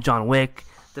people call him, John Wick.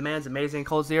 The man's amazing.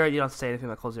 coldzera, you don't have to say anything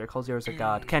about coldzera. coldzera is a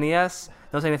god. Kenny S,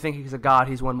 don't say anything. He's a god.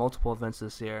 He's won multiple events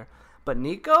this year. But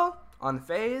Nico, on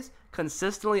FaZe,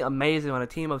 consistently amazing on a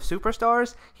team of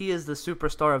superstars. He is the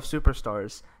superstar of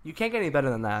superstars. You can't get any better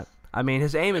than that. I mean,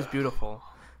 his aim is beautiful.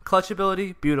 Clutch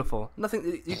ability, beautiful.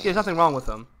 There's nothing wrong with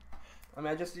him. I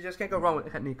mean, you just can't go wrong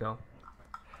with Nico.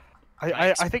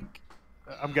 I think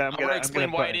I want to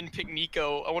explain why I didn't pick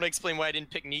Nico.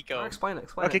 Explain it.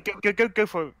 Okay, go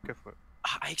for it.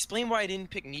 I explain why I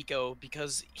didn't pick Nico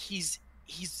because he's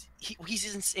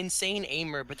an insane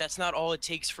aimer, but that's not all it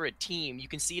takes for a team. You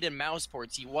can see it in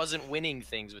Mouseports. He wasn't winning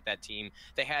things with that team.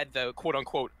 They had the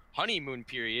quote-unquote honeymoon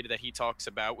period that he talks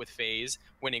about with FaZe,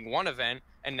 winning one event,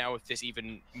 and now with this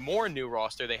even more new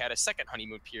roster, they had a second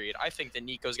honeymoon period. I think that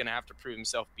Nico's going to have to prove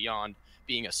himself beyond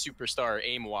being a superstar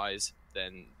aim-wise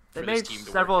than they made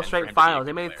several straight finals.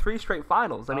 They made 3 straight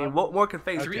finals. I mean, what more can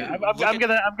FaZe do? I'm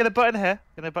gonna butt in here.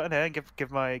 And give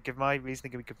my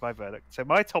reasoning. Give my verdict. So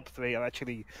my top 3 are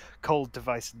actually Cold,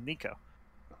 Device, and Nico.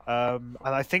 And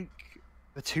I think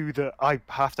the 2 that I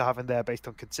have to have in there based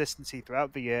on consistency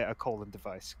throughout the year are Cold and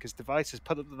Device, because Device has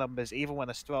put up the numbers even when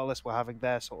Astralis were having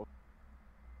their sort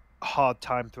of hard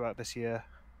time throughout this year,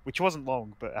 which wasn't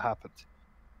long, but it happened.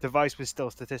 Device was still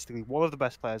statistically one of the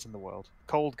best players in the world.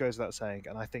 Cold goes without saying,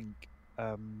 and I think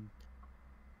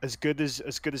as good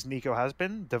as Nico has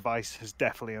been, Device has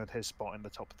definitely earned his spot in the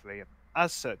top 3. And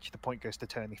as such, the point goes to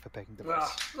Tony for picking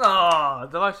Device.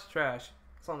 Device is trash.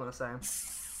 That's all I'm gonna say.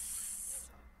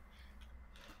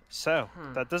 So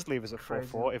that does leave us at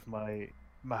 4-4 if my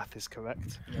math is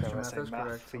correct. Yes, your math is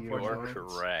correct. For you. You're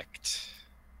correct.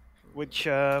 Which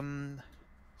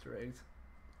it's rigged.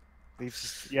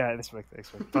 This week.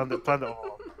 Planned it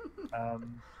all.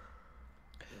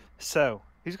 So,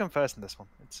 who's going first in this one?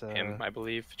 It's him, I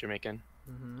believe, Jamaican.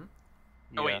 Mm-hmm.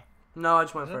 Yeah. Oh wait, no, I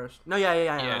just went first. No, yeah.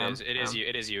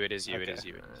 It is you.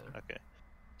 Okay.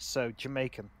 So,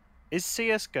 Jamaican, is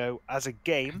CSGO as a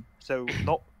game, so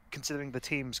not considering the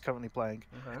teams currently playing,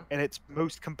 in its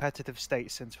most competitive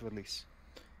state since release?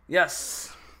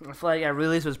 Yes. I feel like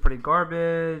release was pretty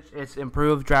garbage. It's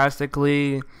improved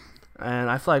drastically.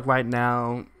 And I feel like right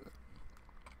now,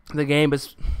 the game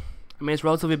is, it's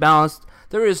relatively balanced.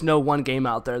 There is no one game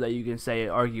out there that you can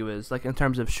argue is, like in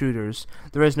terms of shooters,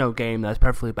 there is no game that's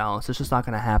perfectly balanced. It's just not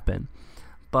going to happen.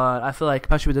 But I feel like,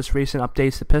 especially with this recent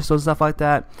updates to pistols and stuff like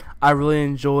that, I really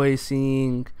enjoy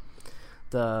seeing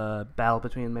the battle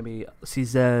between maybe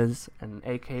CZs and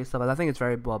AK stuff. I think it's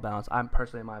very well balanced. I'm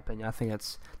personally, in my opinion, I think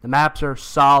the maps are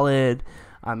solid.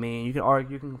 I mean, you can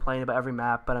argue, you can complain about every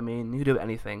map, but I mean, you can do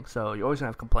anything, so you're always going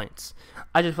to have complaints.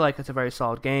 I just feel like it's a very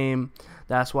solid game.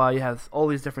 That's why you have all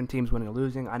these different teams winning or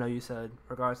losing. I know you said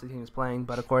regardless of the team is playing,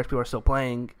 but of course people are still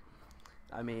playing.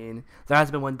 I mean, there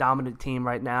hasn't been one dominant team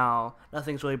right now.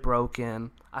 Nothing's really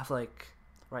broken. I feel like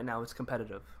right now it's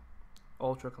competitive.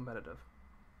 Ultra competitive.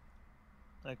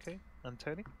 Okay, and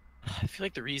Tony? I feel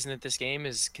like the reason that this game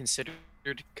is considered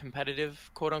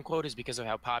competitive, quote unquote, is because of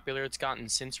how popular it's gotten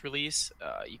since release.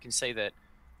 You can say that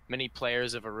many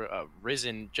players have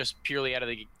risen just purely out of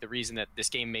the reason that this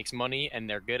game makes money and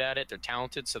they're good at it, they're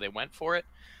talented, so they went for it.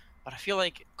 But I feel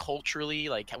like culturally,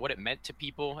 like what it meant to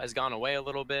people has gone away a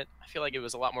little bit. I feel like it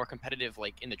was a lot more competitive,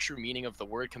 like in the true meaning of the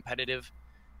word competitive,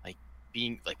 like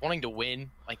being like wanting to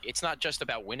win. Like it's not just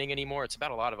about winning anymore. It's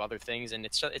about a lot of other things, and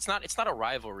it's not a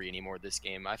rivalry anymore. This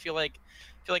game, I feel like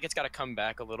it's got to come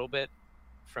back a little bit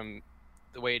from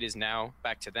the way it is now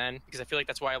back to then, because I feel like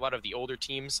that's why a lot of the older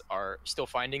teams are still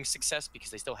finding success,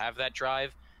 because they still have that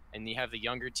drive, and you have the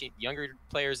younger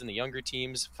players and the younger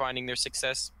teams finding their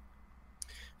success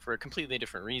for completely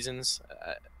different reasons.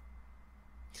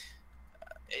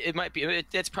 It might be.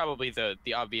 It's probably the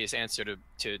obvious answer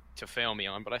to fail me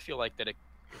on, but I feel like that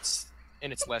it's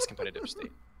in its less competitive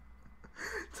state.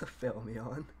 To fail me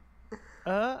on.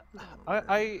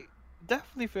 I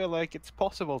definitely feel like it's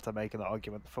possible to make an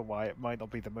argument for why it might not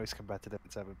be the most competitive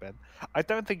it's ever been. I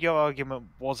don't think your argument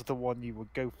was the one you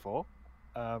would go for.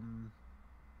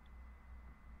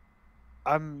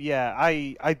 Yeah,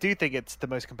 I do think it's the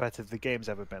most competitive the game's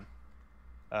ever been.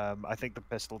 I think the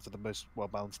pistols are the most well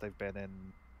balanced they've been in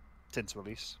since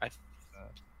release.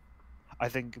 I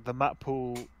think the map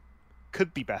pool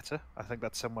could be better. I think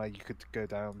that's somewhere you could go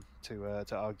down to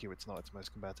argue it's not its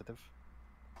most competitive.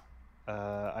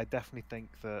 I definitely think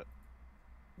that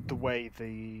the way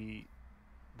the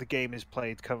game is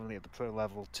played currently at the pro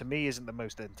level, to me, isn't the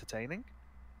most entertaining.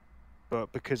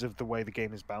 But because of the way the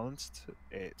game is balanced,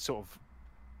 it sort of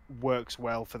works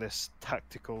well for this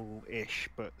tactical-ish,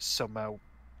 but somehow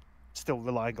still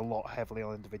relying a lot heavily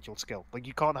on individual skill. Like,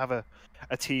 you can't have a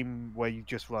team where you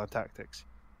just rely on tactics.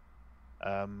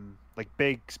 Like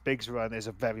Big's run is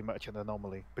very much an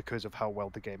anomaly because of how well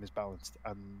the game is balanced,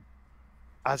 and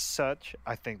as such,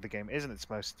 I think the game isn't its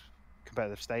most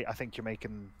competitive state. I think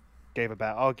Jamaican gave a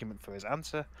better argument for his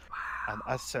answer, and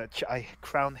as such, I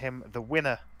crown him the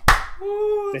winner.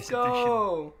 Let's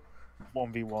go!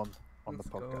 1v1 on the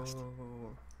podcast.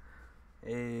 Go.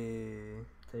 Hey,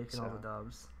 taking all the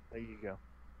dubs. There you go.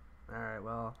 Alright,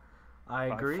 well, I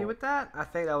agree with that. I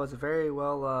think that was a very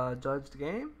well judged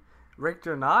game. Rigged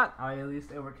or not, I at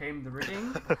least overcame the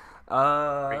rigging.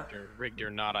 Rigged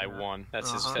or not, I won.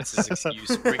 That's his excuse.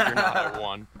 Rigged or not, I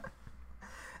won.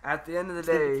 At the end of the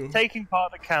day, taking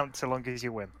part that counts so long as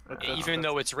you win. Even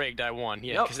though it's rigged, I won.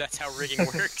 Yeah, because that's how rigging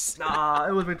works. Nah,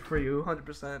 it was rigged for you,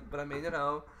 100%. But I mean, you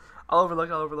know, I'll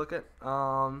overlook it.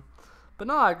 But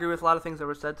no, I agree with a lot of things that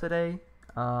were said today.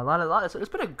 It's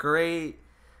been a great.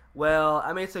 Well,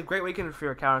 I mean, it's a great weekend if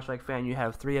you're a Counter-Strike fan. You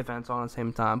have 3 events on at the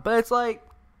same time, but it's like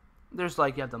there's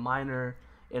like you have the minor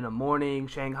in the morning,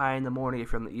 Shanghai in the morning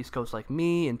if you're on the East Coast like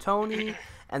me and Tony,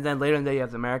 and then later in the day you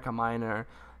have the America minor.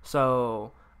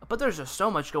 So, but there's just so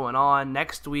much going on.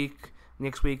 Next weekend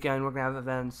we're gonna have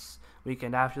events.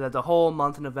 Weekend after that, the whole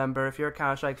month of November. If you're a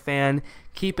Counter-Strike fan,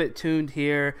 keep it tuned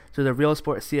here to the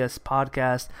RealSport CS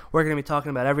podcast. We're gonna be talking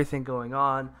about everything going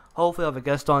on. Hopefully, I'll have a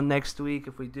guest on next week.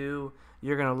 If we do,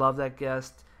 you're gonna love that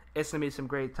guest. It's gonna be some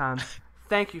great times.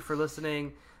 Thank you for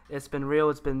listening. It's been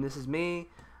real. This is me,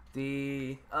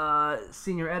 the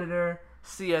senior editor,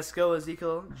 CSGO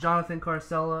Ezekiel, Jonathan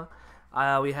Carcella.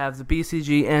 We have the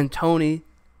BCG and Tony,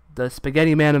 the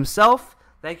Spaghetti Man himself.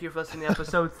 Thank you for listening to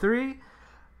episode 3.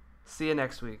 See you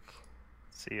next week.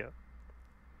 See ya.